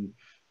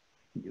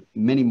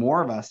many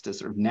more of us to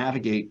sort of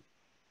navigate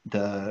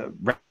the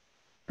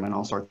and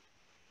also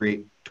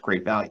create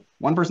value.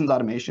 One person's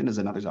automation is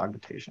another's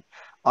augmentation.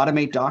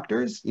 Automate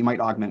doctors, you might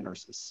augment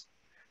nurses.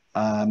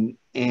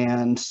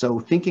 And so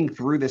thinking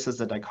through this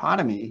as a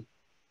dichotomy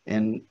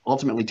and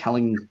ultimately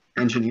telling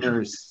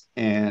engineers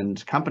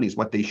and companies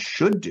what they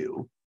should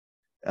do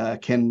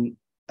can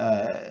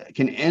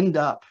end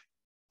up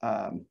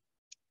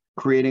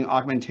creating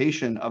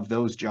augmentation of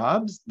those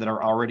jobs that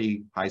are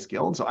already high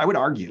skilled. So I would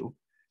argue,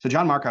 so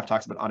John Markoff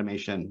talks about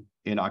automation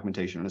in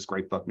augmentation in his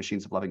great book,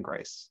 Machines of Loving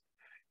Grace.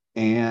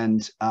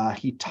 And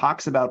he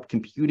talks about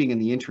computing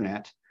and the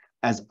internet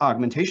as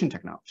augmentation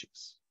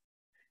technologies,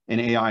 and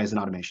AI as an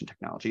automation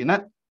technology. And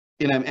that,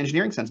 in an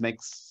engineering sense,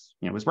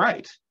 is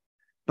right.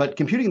 But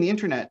computing and the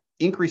internet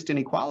increased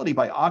inequality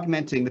by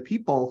augmenting the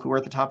people who are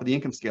at the top of the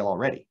income scale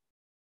already.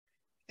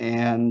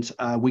 And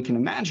we can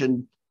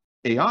imagine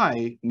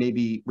AI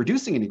maybe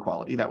reducing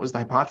inequality. That was the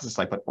hypothesis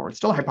I put forward.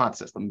 Still a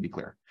hypothesis, let me be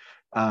clear.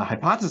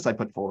 Hypothesis I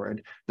put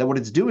forward that what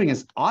it's doing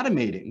is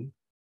automating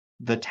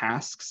the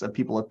tasks of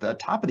people at the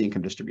top of the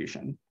income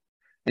distribution.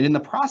 And in the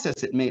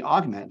process, it may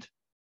augment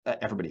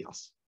everybody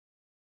else.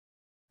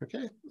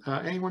 Okay.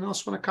 Anyone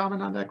else want to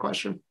comment on that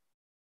question?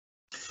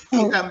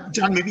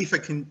 John, maybe if I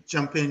can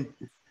jump in.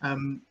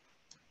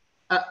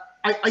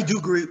 I do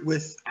agree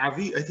with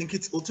Avi. I think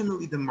it's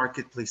ultimately the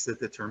marketplace that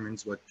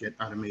determines what gets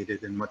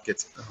automated and what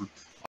gets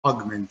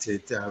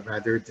augmented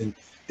rather than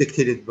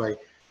dictated by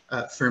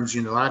firms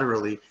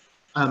unilaterally.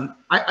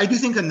 I do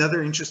think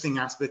another interesting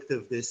aspect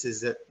of this is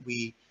that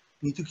we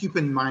need to keep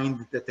in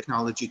mind that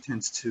technology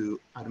tends to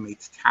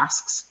automate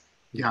tasks,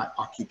 not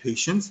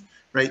occupations,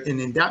 right? And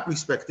in that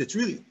respect, it's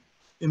really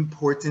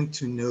important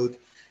to note,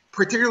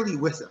 particularly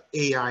with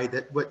AI,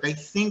 that what I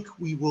think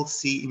we will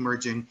see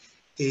emerging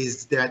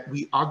is that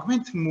we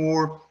augment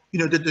more,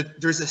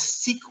 there's a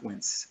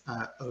sequence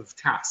of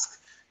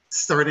tasks,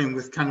 starting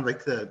with kind of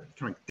like the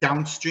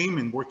downstream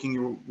and working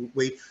your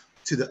way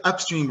to the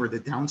upstream, or the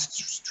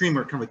downstream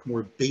are kind of like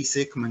more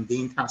basic,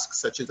 mundane tasks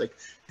such as like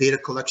data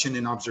collection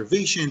and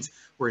observations,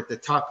 where at the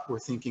top we're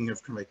thinking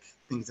of kind of like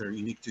things that are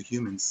unique to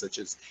humans, such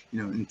as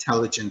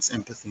intelligence,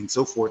 empathy, and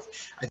so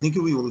forth. I think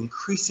we will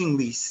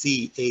increasingly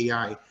see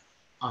AI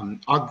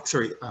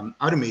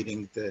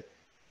automating the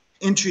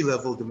entry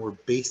level, the more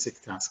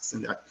basic tasks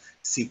in that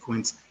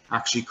sequence,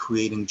 actually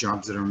creating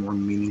jobs that are more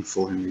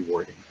meaningful and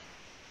rewarding.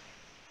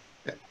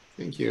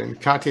 Thank you. And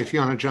Katya, if you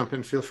want to jump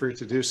in, feel free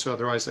to do so.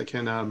 Otherwise, I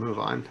can move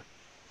on.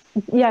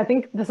 Yeah, I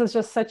think this is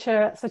just such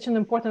an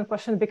important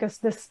question, because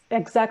this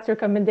exact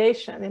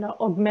recommendation,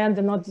 augment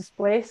and not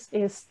displace,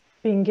 is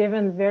being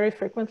given very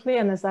frequently.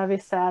 And as Avi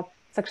said,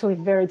 it's actually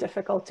very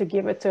difficult to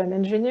give it to an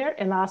engineer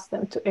and ask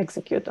them to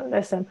execute on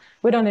this. And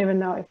we don't even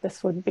know if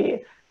this would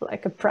be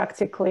like a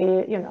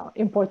practically,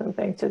 important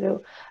thing to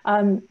do,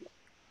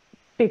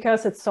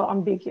 because it's so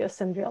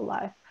ambiguous in real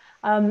life.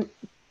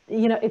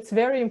 It's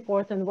very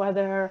important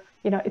whether,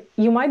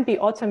 you might be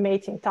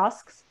automating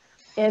tasks,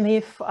 and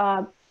if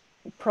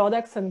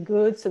products and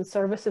goods and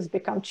services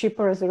become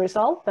cheaper as a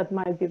result, that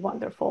might be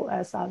wonderful,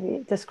 as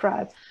Avi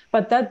described,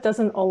 but that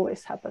doesn't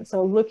always happen.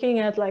 So looking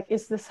at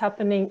is this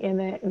happening in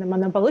a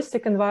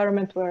monopolistic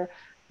environment where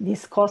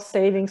these cost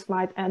savings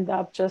might end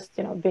up just,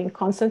 being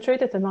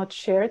concentrated and not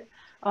shared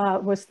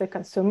with the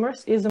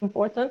consumers is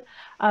important.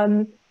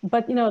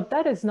 But,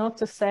 that is not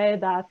to say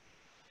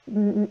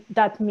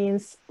that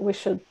means we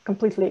should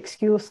completely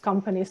excuse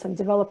companies and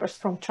developers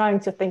from trying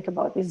to think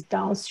about these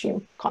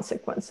downstream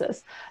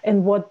consequences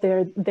and what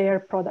their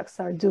products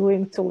are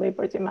doing to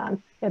labor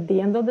demand. At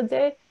the end of the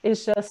day,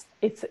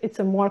 it's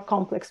a more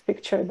complex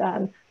picture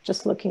than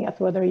just looking at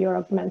whether you're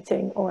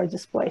augmenting or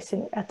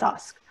displacing a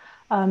task.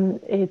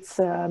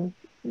 The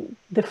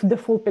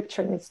full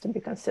picture needs to be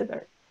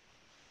considered.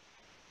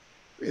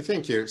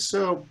 Thank you.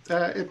 So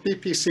at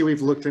BPC,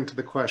 we've looked into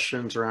the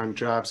questions around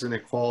jobs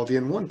inequality.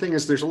 And one thing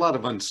is there's a lot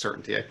of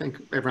uncertainty. I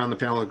think everyone on the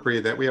panel agree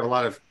that we have a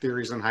lot of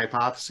theories and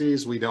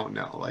hypotheses we don't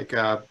know. Like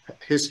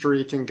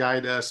history can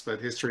guide us,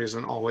 but history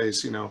isn't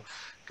always, going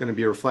to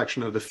be a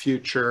reflection of the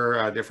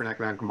future. Different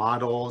economic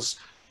models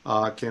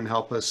can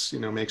help us,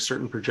 make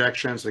certain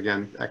projections.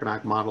 Again,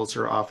 economic models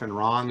are often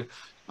wrong.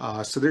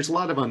 So there's a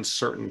lot of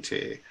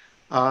uncertainty.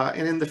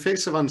 And in the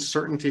face of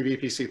uncertainty,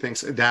 VPC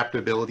thinks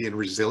adaptability and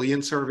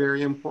resilience are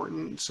very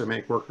important. So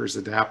make workers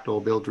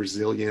adaptable, build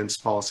resilience.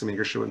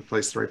 Policymakers should in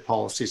place the right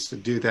policies to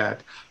do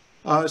that.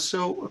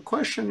 So a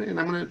question, and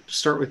I'm going to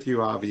start with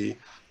you, Avi.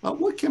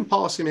 What can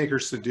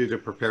policymakers do to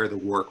prepare the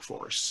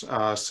workforce?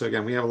 So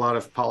again, we have a lot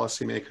of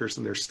policymakers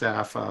and their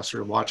staff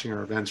sort of watching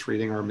our events,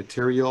 reading our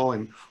material.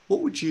 And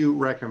what would you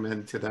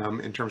recommend to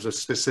them in terms of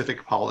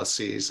specific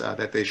policies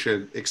that they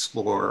should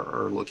explore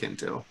or look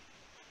into?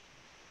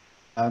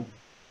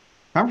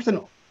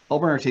 Congressman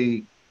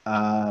Olbernert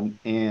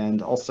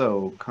and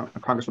also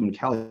Congresswoman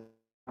Kelly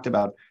talked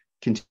about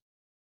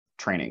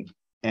training.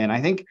 And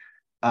I think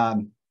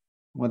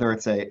whether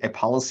it's a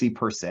policy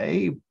per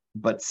se,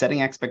 but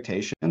setting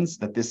expectations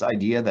that this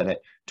idea that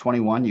at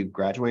 21 you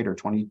graduate, or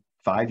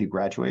 25 you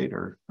graduate,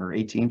 or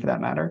 18 for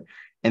that matter,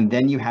 and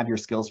then you have your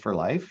skills for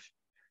life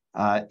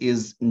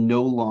is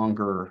no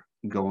longer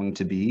going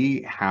to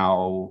be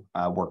how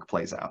work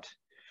plays out.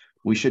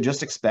 We should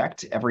just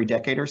expect every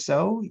decade or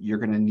so, you're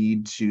going to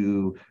need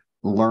to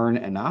learn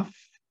enough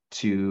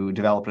to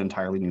develop an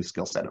entirely new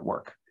skill set at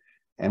work.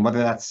 And whether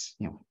that's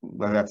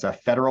a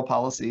federal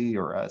policy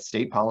or a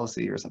state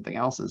policy or something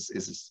else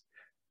is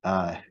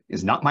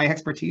not my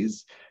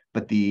expertise,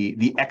 but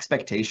the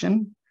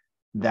expectation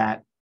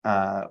that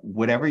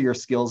whatever your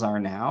skills are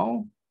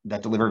now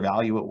that deliver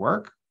value at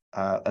work,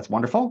 that's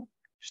wonderful.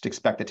 Just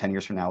expect that 10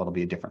 years from now, it'll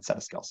be a different set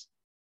of skills.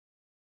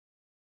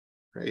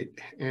 Great.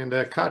 And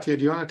Katya,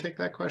 do you want to take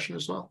that question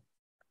as well?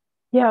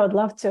 Yeah, I would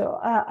love to.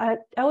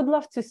 I would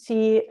love to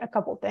see a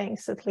couple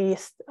things, at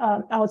least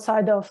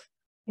outside of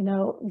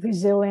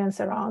resilience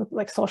around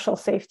like social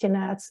safety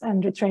nets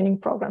and retraining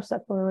programs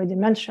that were already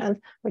mentioned,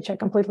 which I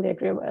completely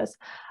agree with.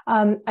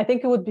 I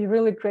think it would be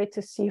really great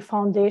to see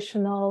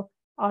foundational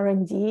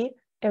R&D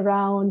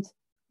around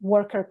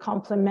worker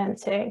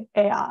complementing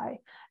AI,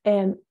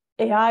 and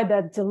AI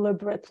that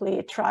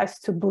deliberately tries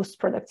to boost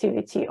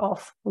productivity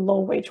of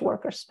low-wage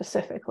workers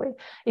specifically.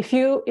 If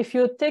you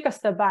take a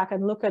step back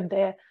and look at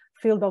the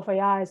field of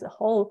AI as a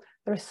whole,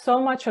 there's so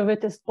much of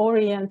it is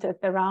oriented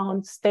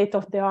around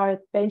state-of-the-art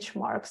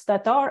benchmarks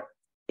that are,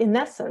 in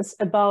essence,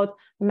 about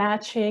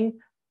matching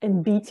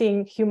and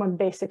beating human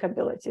basic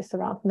abilities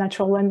around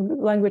natural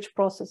language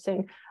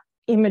processing,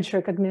 image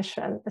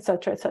recognition, et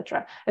cetera, et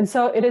cetera. And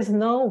so it is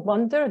no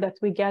wonder that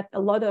we get a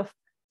lot of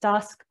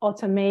task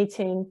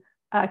automating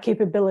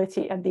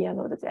capability at the end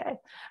of the day.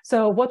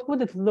 So what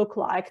would it look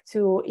like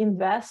to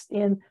invest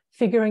in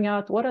figuring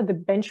out what are the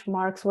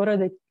benchmarks, what are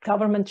the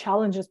government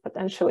challenges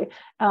potentially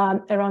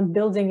around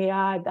building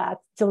AI that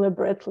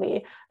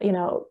deliberately,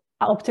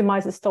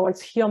 optimizes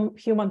towards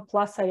human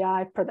plus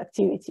AI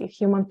productivity,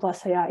 human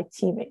plus AI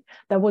teaming.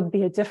 That would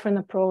be a different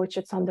approach.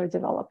 It's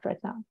underdeveloped right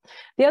now.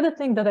 The other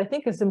thing that I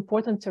think is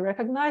important to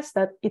recognize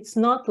that it's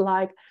not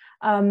like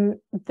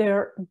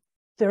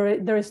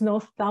there is no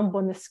thumb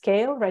on the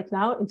scale right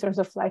now in terms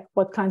of like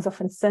what kinds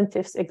of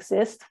incentives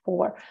exist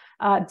for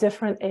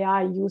different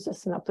AI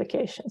uses and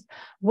applications.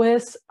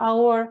 With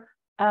our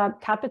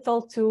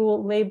capital to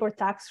labor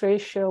tax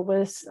ratio,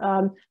 with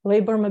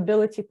labor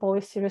mobility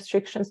policy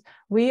restrictions,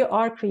 we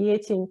are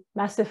creating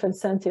massive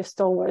incentives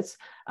towards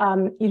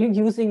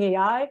using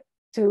AI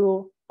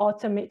to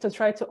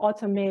try to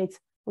automate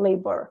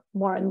labor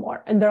more and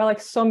more. And there are like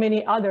so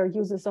many other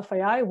uses of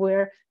AI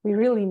where we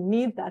really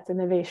need that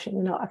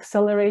innovation,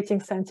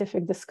 accelerating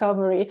scientific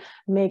discovery,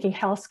 making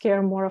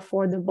healthcare more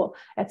affordable,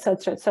 et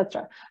cetera, et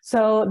cetera.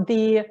 So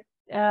the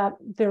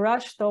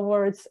rush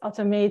towards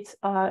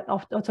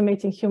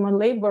automating human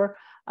labor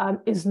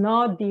is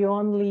not the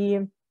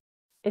only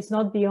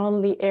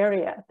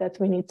area that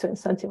we need to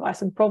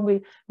incentivize, and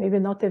probably maybe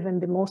not even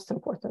the most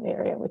important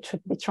area which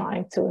should be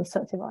trying to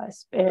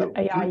incentivize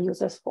AI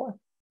users for.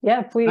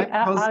 Yeah, please.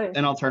 I pose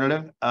an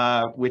alternative,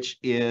 which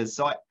is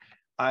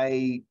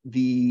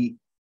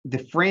the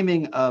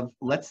framing of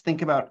let's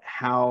think about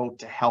how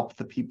to help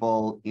the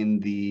people in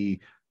the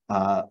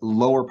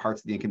lower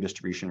parts of the income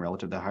distribution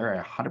relative to the higher.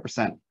 I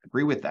 100%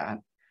 agree with that.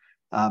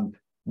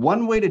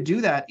 One way to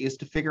do that is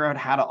to figure out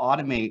how to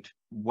automate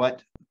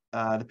what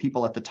the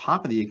people at the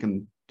top of the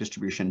income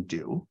distribution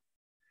do,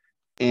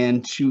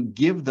 and to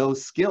give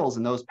those skills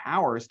and those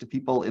powers to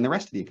people in the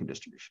rest of the income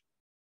distribution.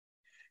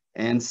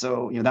 And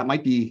so, that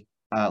might be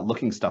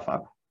looking stuff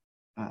up,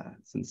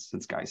 since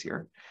Guy's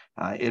here.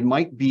 It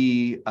might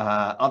be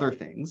other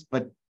things,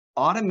 but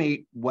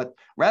automate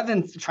rather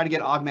than try to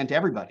augment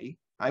everybody.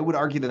 I would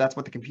argue that that's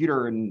what the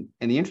computer and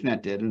the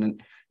internet did,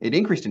 and it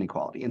increased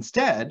inequality.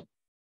 Instead,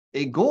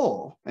 a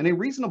goal, and a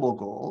reasonable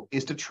goal,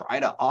 is to try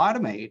to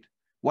automate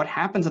what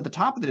happens at the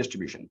top of the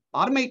distribution.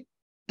 Automate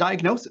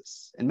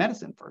diagnosis in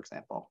medicine, for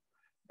example.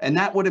 And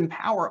that would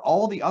empower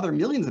all the other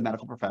millions of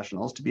medical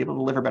professionals to be able to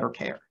deliver better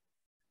care.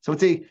 So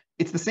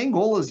it's the same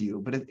goal as you,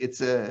 but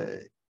it's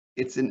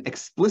an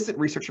explicit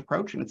research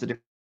approach, and it's a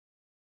different.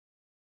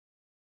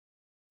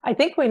 I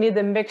think we need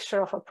a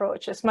mixture of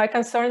approaches. My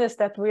concern is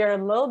that we are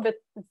a little bit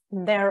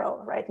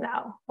narrow right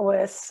now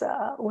with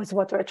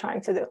what we're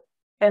trying to do,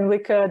 and we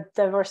could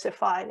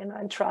diversify,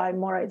 and try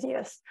more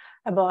ideas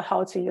about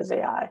how to use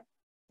AI.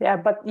 Yeah,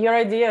 but your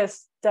idea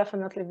is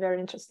definitely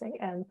very interesting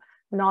and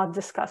not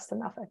discussed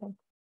enough, I think.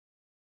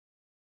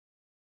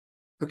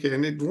 Okay,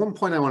 and one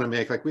point I want to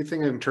make, like we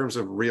think in terms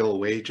of real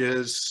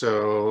wages.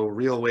 So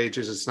real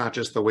wages, it's not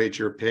just the wage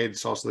you're paid,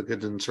 it's also the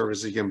goods and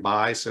services you can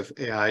buy. So if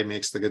AI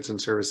makes the goods and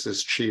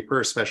services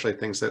cheaper, especially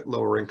things that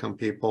lower income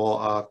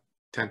people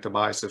tend to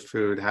buy, so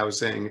food,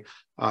 housing,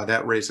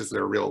 that raises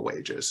their real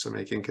wages. So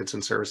making goods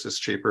and services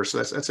cheaper.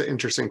 So that's an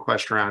interesting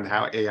question around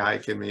how AI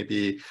can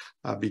maybe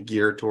be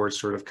geared towards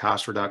sort of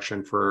cost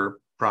reduction for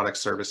product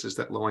services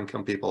that low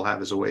income people have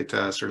as a way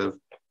to sort of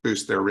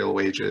boost their real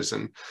wages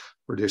and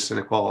reduce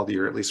inequality,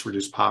 or at least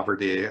reduce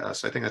poverty.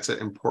 So I think that's an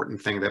important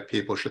thing that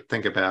people should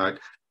think about.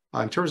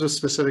 In terms of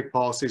specific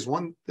policies,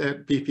 one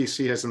that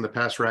BPC has in the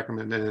past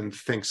recommended and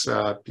thinks,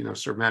 sort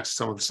of matches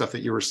some of the stuff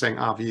that you were saying,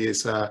 Avi,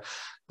 is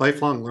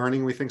lifelong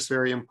learning we think is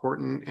very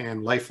important,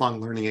 and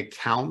lifelong learning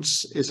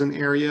accounts is an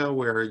area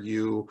where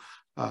you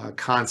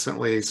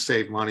constantly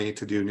save money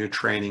to do new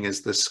training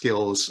as the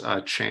skills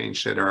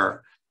change that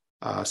are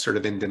sort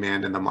of in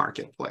demand in the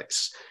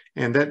marketplace.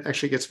 And that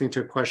actually gets me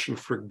to a question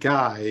for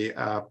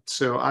Guy.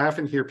 So I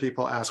often hear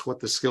people ask what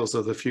the skills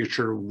of the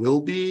future will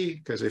be,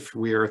 because if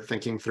we are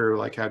thinking through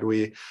like how do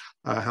we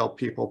help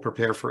people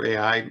prepare for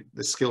AI,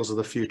 the skills of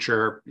the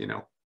future,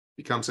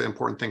 becomes an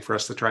important thing for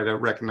us to try to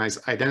recognize,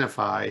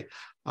 identify,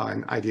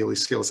 and ideally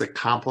skills that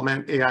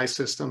complement AI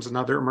systems and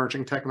other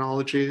emerging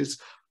technologies.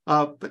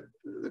 But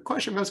the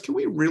question goes, can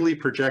we really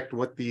project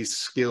what these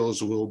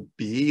skills will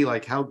be?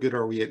 Like, how good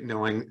are we at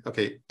knowing,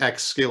 okay,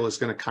 X skill is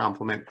going to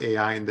complement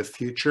AI in the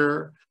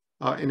future?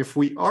 And if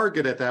we are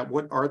good at that,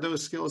 what are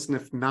those skills? And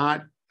if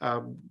not,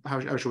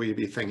 how should we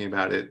be thinking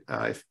about it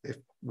if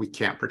we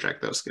can't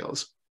project those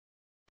skills?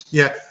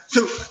 Yeah.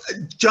 So,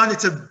 John,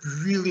 it's a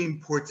really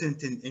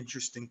important and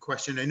interesting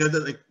question. I know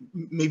that like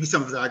maybe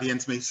some of the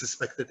audience may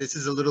suspect that this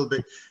is a little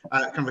bit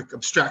kind of like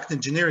abstract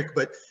and generic,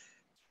 but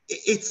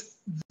it's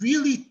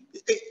really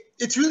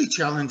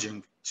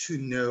challenging to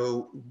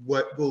know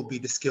what will be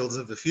the skills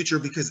of the future,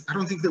 because I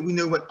don't think that we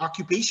know what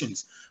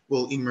occupations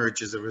will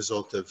emerge as a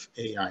result of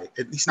AI,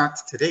 at least not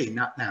today,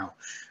 not now.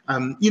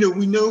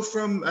 We know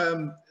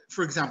from,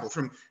 for example,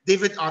 from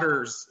David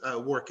Otter's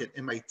work at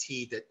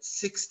MIT that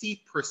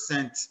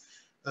 60%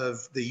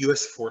 of the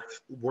US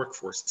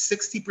workforce,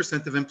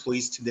 60% of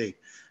employees today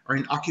are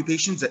in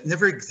occupations that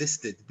never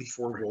existed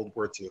before World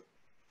War II.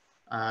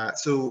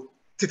 So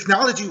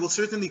technology will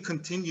certainly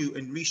continue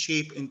and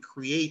reshape and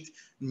create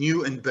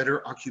new and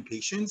better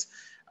occupations.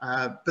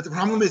 But the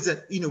problem is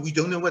that, we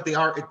don't know what they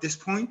are at this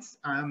point,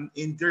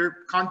 and they're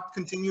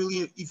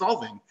continually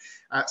evolving.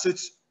 So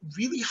it's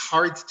really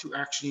hard to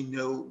actually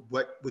know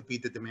what would be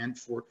the demand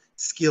for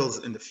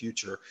skills in the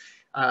future.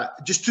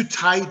 Just to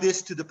tie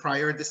this to the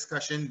prior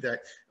discussion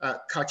that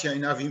Katya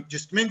and Avi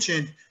just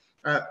mentioned,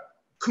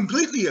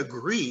 completely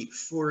agree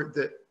for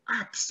the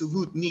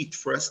absolute need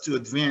for us to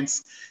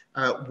advance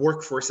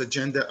workforce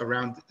agenda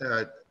around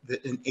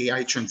an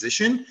AI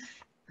transition.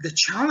 The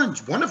challenge,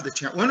 one of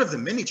the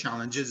many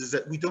challenges, is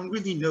that we don't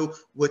really know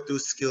what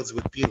those skills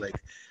would be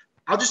like.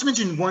 I'll just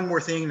mention one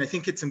more thing, and I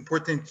think it's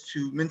important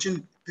to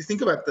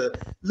think about the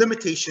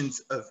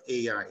limitations of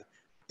AI.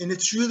 And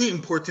it's really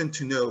important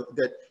to know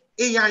that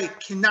AI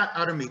cannot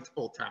automate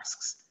all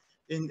tasks.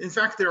 In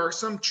fact, there are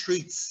some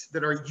traits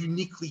that are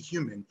uniquely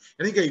human.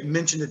 I think I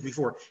mentioned it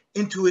before: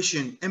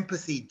 intuition,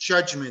 empathy,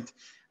 judgment.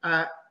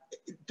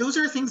 Those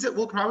are things that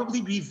will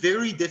probably be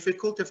very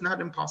difficult, if not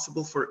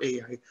impossible, for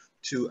AI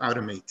to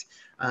automate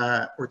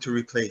or to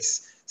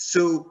replace.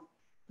 So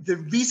the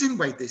reason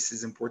why this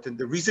is important,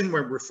 the reason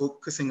why we're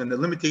focusing on the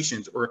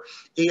limitations or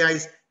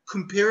AI's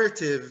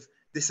comparative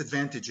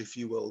disadvantage, if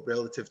you will,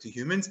 relative to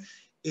humans,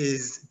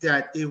 is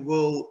that it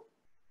will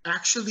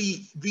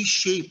actually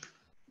reshape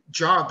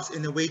jobs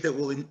in a way that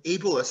will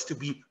enable us to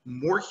be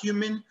more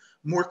human,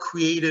 more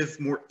creative,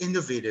 more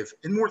innovative,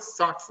 and more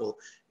thoughtful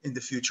in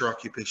the future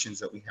occupations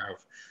that we have.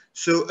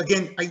 So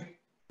again,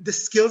 the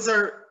skills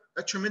are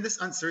a tremendous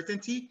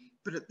uncertainty,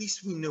 but at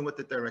least we know what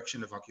the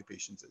direction of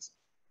occupations is.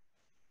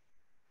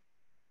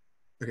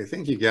 Okay,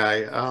 thank you,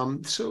 Guy.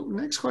 So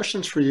next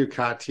question's for you,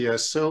 Katya.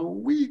 So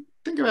we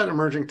think about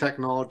emerging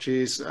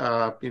technologies, in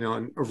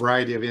a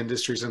variety of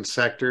industries and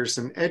sectors,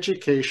 and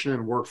education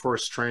and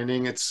workforce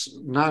training. It's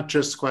not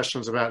just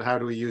questions about how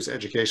do we use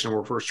education and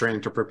workforce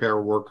training to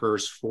prepare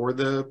workers for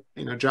the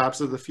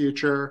jobs of the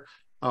future,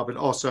 but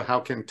also how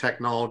can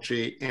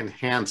technology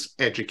enhance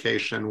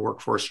education and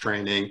workforce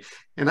training.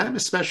 And I'm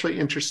especially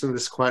interested in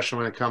this question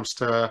when it comes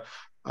to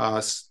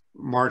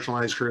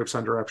marginalized groups,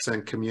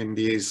 underrepresented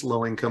communities,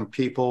 low-income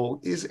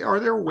people. Are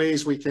there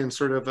ways we can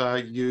sort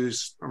of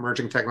use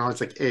emerging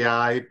technologies like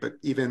AI, but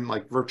even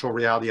like virtual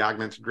reality,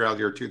 augmented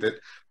reality or two, that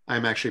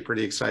I'm actually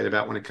pretty excited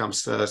about when it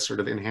comes to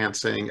sort of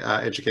enhancing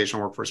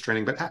educational workforce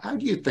training? But how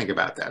do you think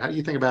about that? How do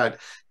you think about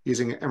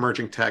using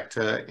emerging tech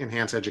to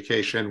enhance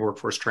education,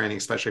 workforce training,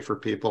 especially for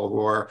people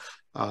who are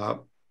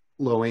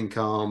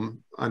low-income,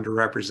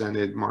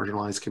 underrepresented,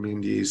 marginalized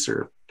communities,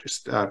 or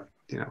just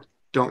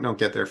don't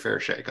get their fair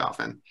shake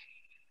often?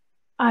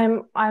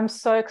 I'm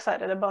so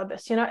excited about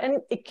this, and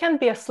it can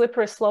be a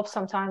slippery slope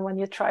sometimes when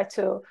you try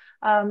to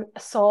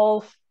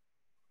solve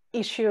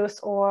issues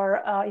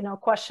or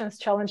questions,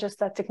 challenges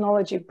that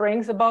technology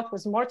brings about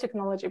with more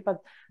technology. But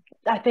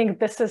I think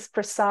this is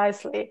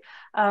precisely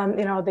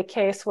the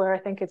case where I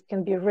think it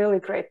can be really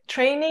great.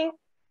 Training,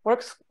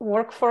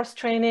 workforce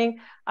training,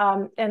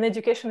 and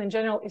education in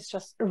general is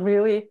just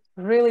really,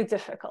 really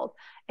difficult.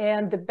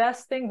 And the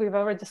best thing we've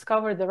ever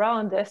discovered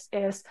around this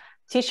is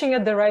teaching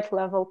at the right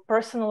level.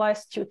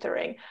 Personalized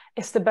tutoring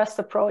is the best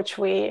approach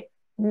we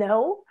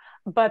know,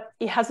 but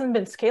it hasn't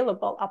been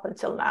scalable up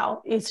until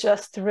now. It's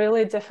just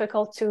really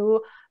difficult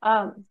to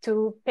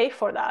pay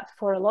for that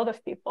for a lot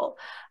of people.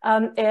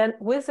 And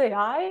with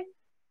AI,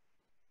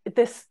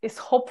 this is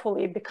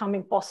hopefully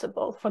becoming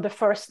possible for the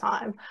first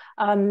time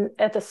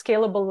at a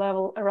scalable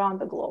level around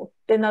the globe.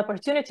 And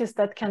opportunities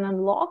that can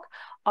unlock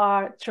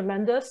are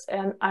tremendous,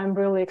 and I'm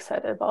really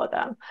excited about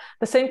them. At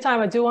the same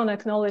time, I do want to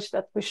acknowledge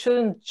that we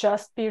shouldn't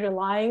just be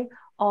relying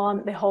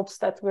on the hopes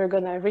that we're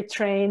going to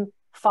retrain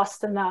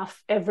fast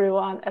enough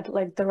everyone at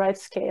like the right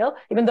scale,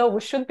 even though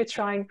we should be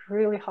trying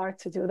really hard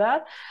to do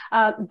that.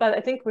 But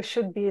I think we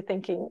should be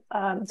thinking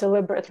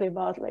deliberately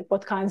about like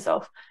what kinds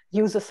of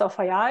uses of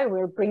AI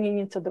we're bringing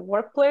into the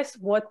workplace,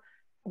 what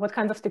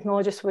kinds of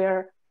technologies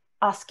we're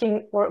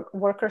asking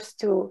workers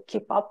to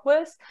keep up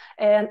with.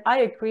 And I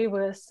agree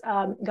with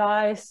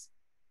Guy's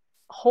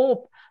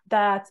hope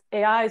that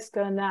AI is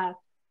gonna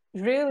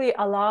really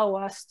allow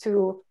us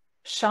to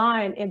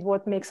shine in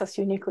what makes us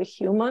uniquely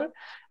human.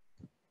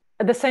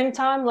 At the same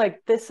time,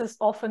 like this is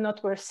often not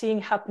what we're seeing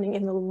happening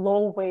in the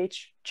low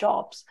wage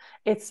jobs.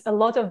 It's a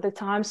lot of the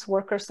times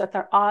workers that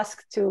are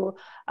asked to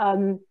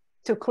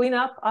clean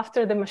up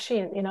after the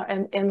machine, you know,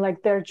 and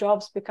like their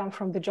jobs become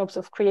from the jobs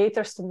of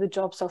creators to the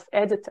jobs of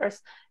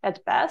editors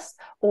at best,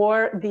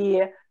 or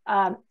the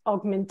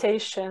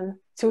augmentation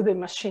to the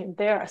machine,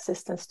 their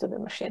assistance to the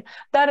machine.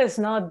 That is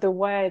not the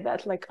way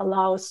that like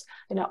allows,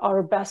 you know,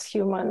 our best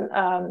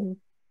human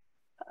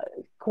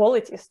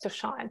qualities to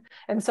shine.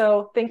 And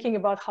so thinking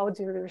about how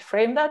do you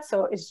reframe that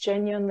so it's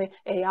genuinely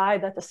AI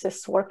that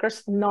assists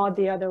workers, not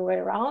the other way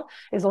around,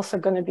 is also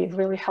going to be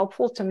really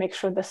helpful to make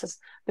sure this is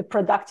the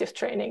productive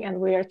training and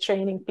we are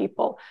training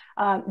people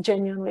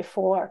genuinely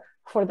for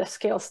the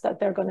skills that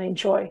they're going to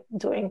enjoy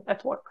doing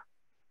at work.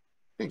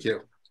 Thank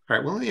you. All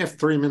right, we only have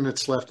 3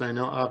 minutes left. I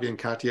know Avi and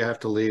Katya have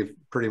to leave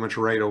pretty much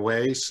right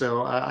away.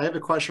 So I have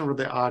a question for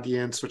the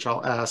audience, which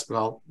I'll ask, but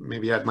I'll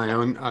maybe add my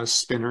own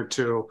spin or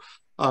two.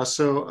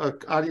 So an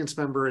audience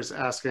member is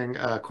asking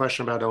a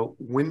question about a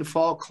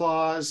windfall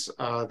clause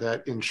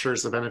that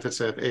ensures the benefits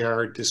of AI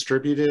are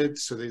distributed.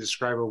 So they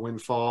describe a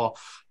windfall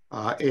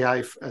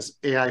as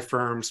AI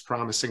firms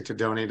promising to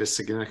donate a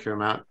significant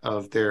amount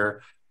of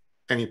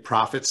any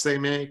profits they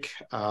make.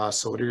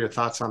 So what are your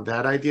thoughts on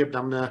that idea? But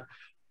I'm going to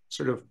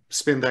sort of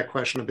spin that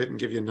question a bit and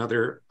give you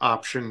another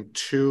option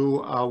too.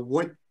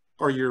 What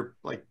are your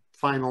like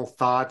final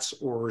thoughts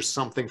or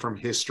something from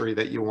history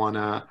that you want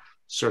to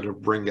sort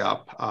of bring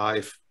up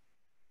if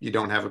you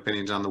don't have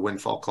opinions on the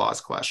windfall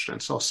clause question?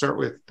 So I'll start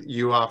with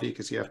you, Avi,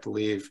 because you have to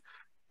leave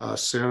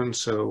soon.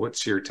 So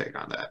what's your take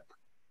on that?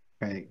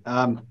 Okay.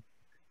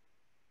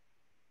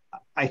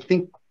 I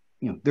think,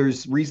 you know,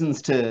 there's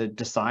reasons to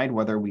decide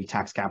whether we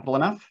tax capital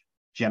enough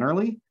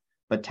generally,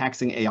 but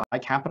taxing AI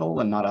capital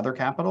and not other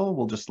capital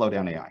will just slow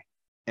down AI.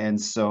 And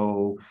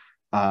so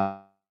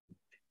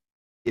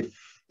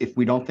if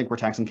we don't think we're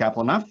taxing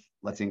capital enough,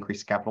 let's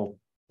increase capital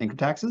income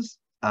taxes.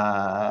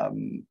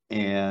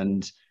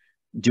 And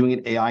doing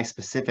it AI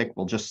specific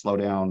will just slow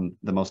down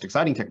the most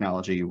exciting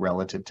technology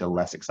relative to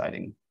less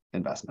exciting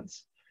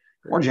investments.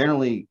 More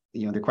generally,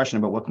 you know, the question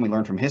about what can we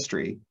learn from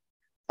history,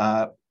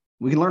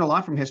 we can learn a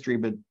lot from history,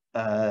 but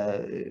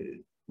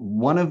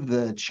one of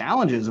the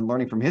challenges in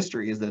learning from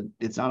history is that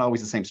it's not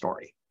always the same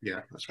story.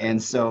 Yeah, that's right.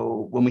 And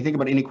so when we think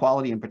about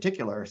inequality in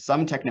particular,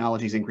 some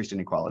technologies increased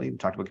inequality. We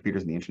talked about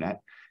computers and the internet,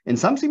 and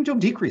some seem to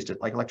have decreased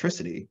it, like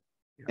electricity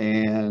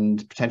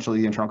and potentially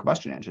the internal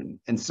combustion engine.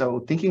 And so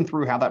thinking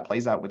through how that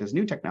plays out with this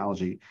new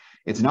technology,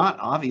 it's not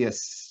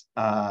obvious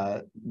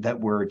that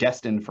we're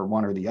destined for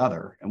one or the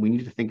other. And we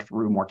need to think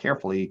through more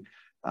carefully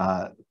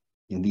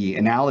in the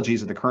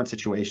analogies of the current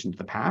situation to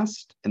the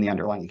past and the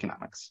underlying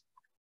economics.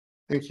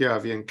 Thank you,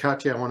 Avi. And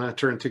Katya, I want to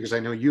turn to, because I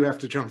know you have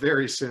to jump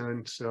very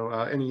soon. So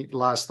any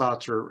last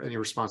thoughts or any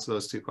response to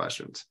those two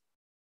questions?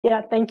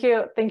 Yeah, thank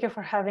you. Thank you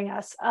for having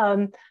us.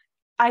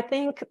 I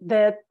think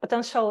that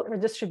potential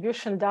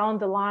redistribution down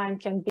the line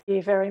can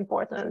be very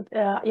important.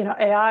 You know,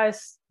 AI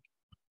is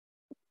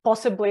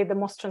possibly the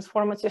most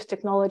transformative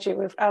technology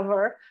we've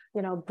ever,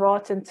 you know,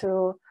 brought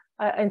into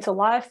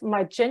life.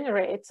 Might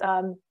generate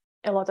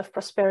a lot of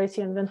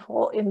prosperity and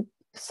windfall. In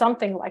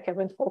something like a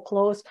windfall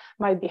clause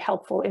might be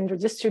helpful in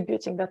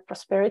redistributing that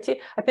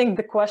prosperity. I think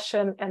the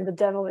question and the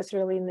devil is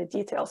really in the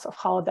details of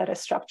how that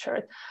is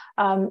structured.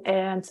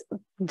 And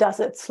does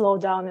it slow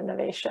down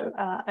innovation,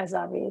 as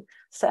Avi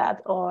said,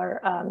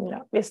 or you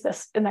know, is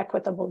this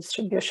inequitable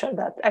distribution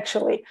that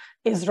actually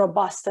is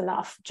robust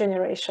enough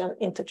generation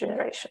into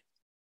generation?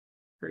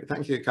 Great,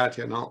 thank you,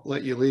 Katya, and I'll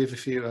let you leave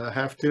if you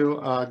have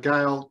to. Guy,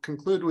 I'll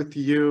conclude with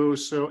you.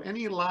 So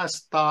any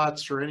last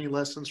thoughts or any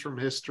lessons from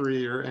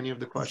history or any of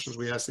the questions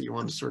we asked that you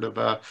want to sort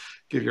of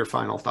give your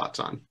final thoughts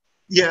on?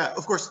 Yeah,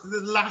 of course,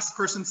 the last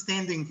person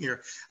standing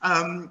here.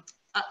 I'm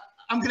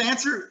going to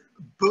answer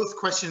both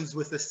questions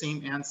with the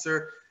same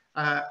answer.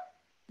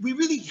 We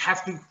really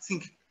have to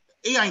think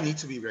AI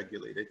needs to be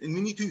regulated, and we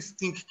need to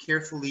think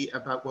carefully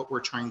about what we're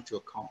trying to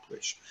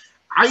accomplish.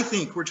 I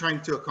think we're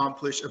trying to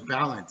accomplish a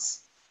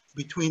balance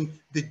between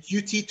the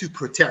duty to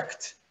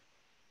protect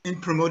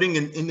and promoting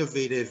an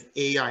innovative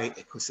AI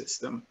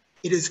ecosystem.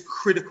 It is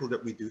critical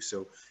that we do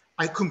so.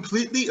 I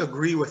completely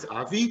agree with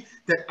Avi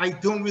that I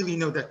don't really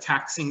know that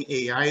taxing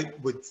AI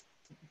would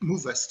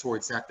move us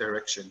towards that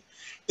direction.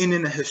 And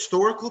in a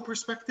historical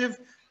perspective,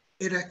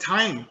 at a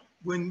time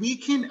when we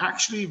can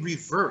actually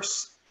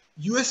reverse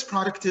US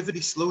productivity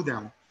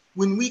slowdown,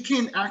 when we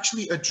can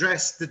actually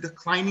address the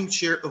declining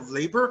share of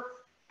labor,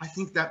 I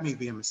think that may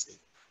be a mistake.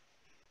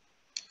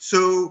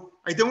 So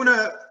I don't want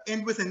to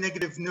end with a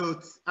negative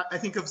note. I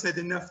think I've said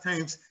enough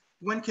times,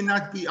 one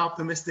cannot be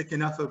optimistic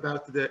enough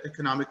about the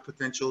economic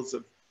potentials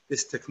of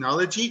this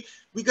technology.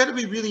 We got to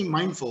be really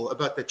mindful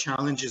about the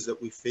challenges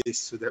that we face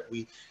so that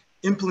we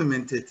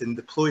implement it and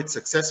deploy it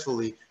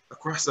successfully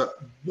across a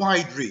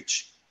wide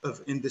reach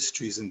of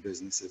industries and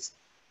businesses.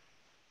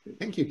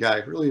 Thank you, Guy.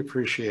 Really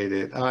appreciate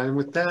it. And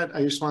with that,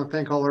 I just want to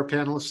thank all our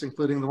panelists,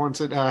 including the ones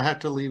that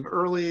had to leave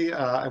early.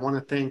 I want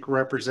to thank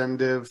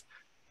Representatives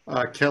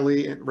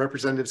Kelly and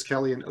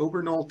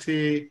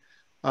Obernolte.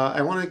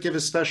 I want to give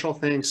a special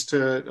thanks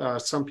to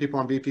some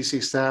people on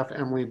BPC staff,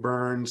 Emily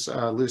Burns,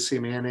 Lucy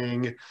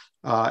Manning,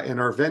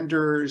 and our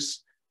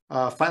vendors.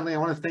 Finally, I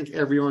want to thank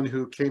everyone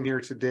who came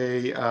here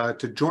today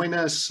to join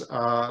us.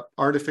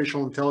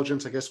 Artificial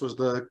intelligence, I guess, was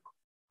the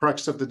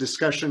crux of the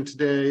discussion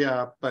today,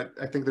 but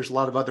I think there's a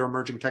lot of other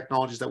emerging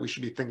technologies that we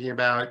should be thinking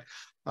about: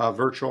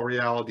 virtual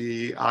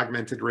reality,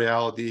 augmented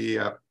reality,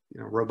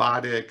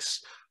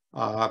 robotics,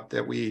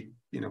 that we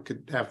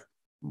could have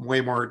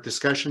way more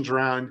discussions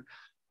around.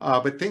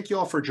 But thank you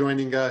all for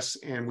joining us,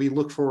 and we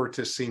look forward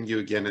to seeing you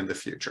again in the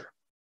future.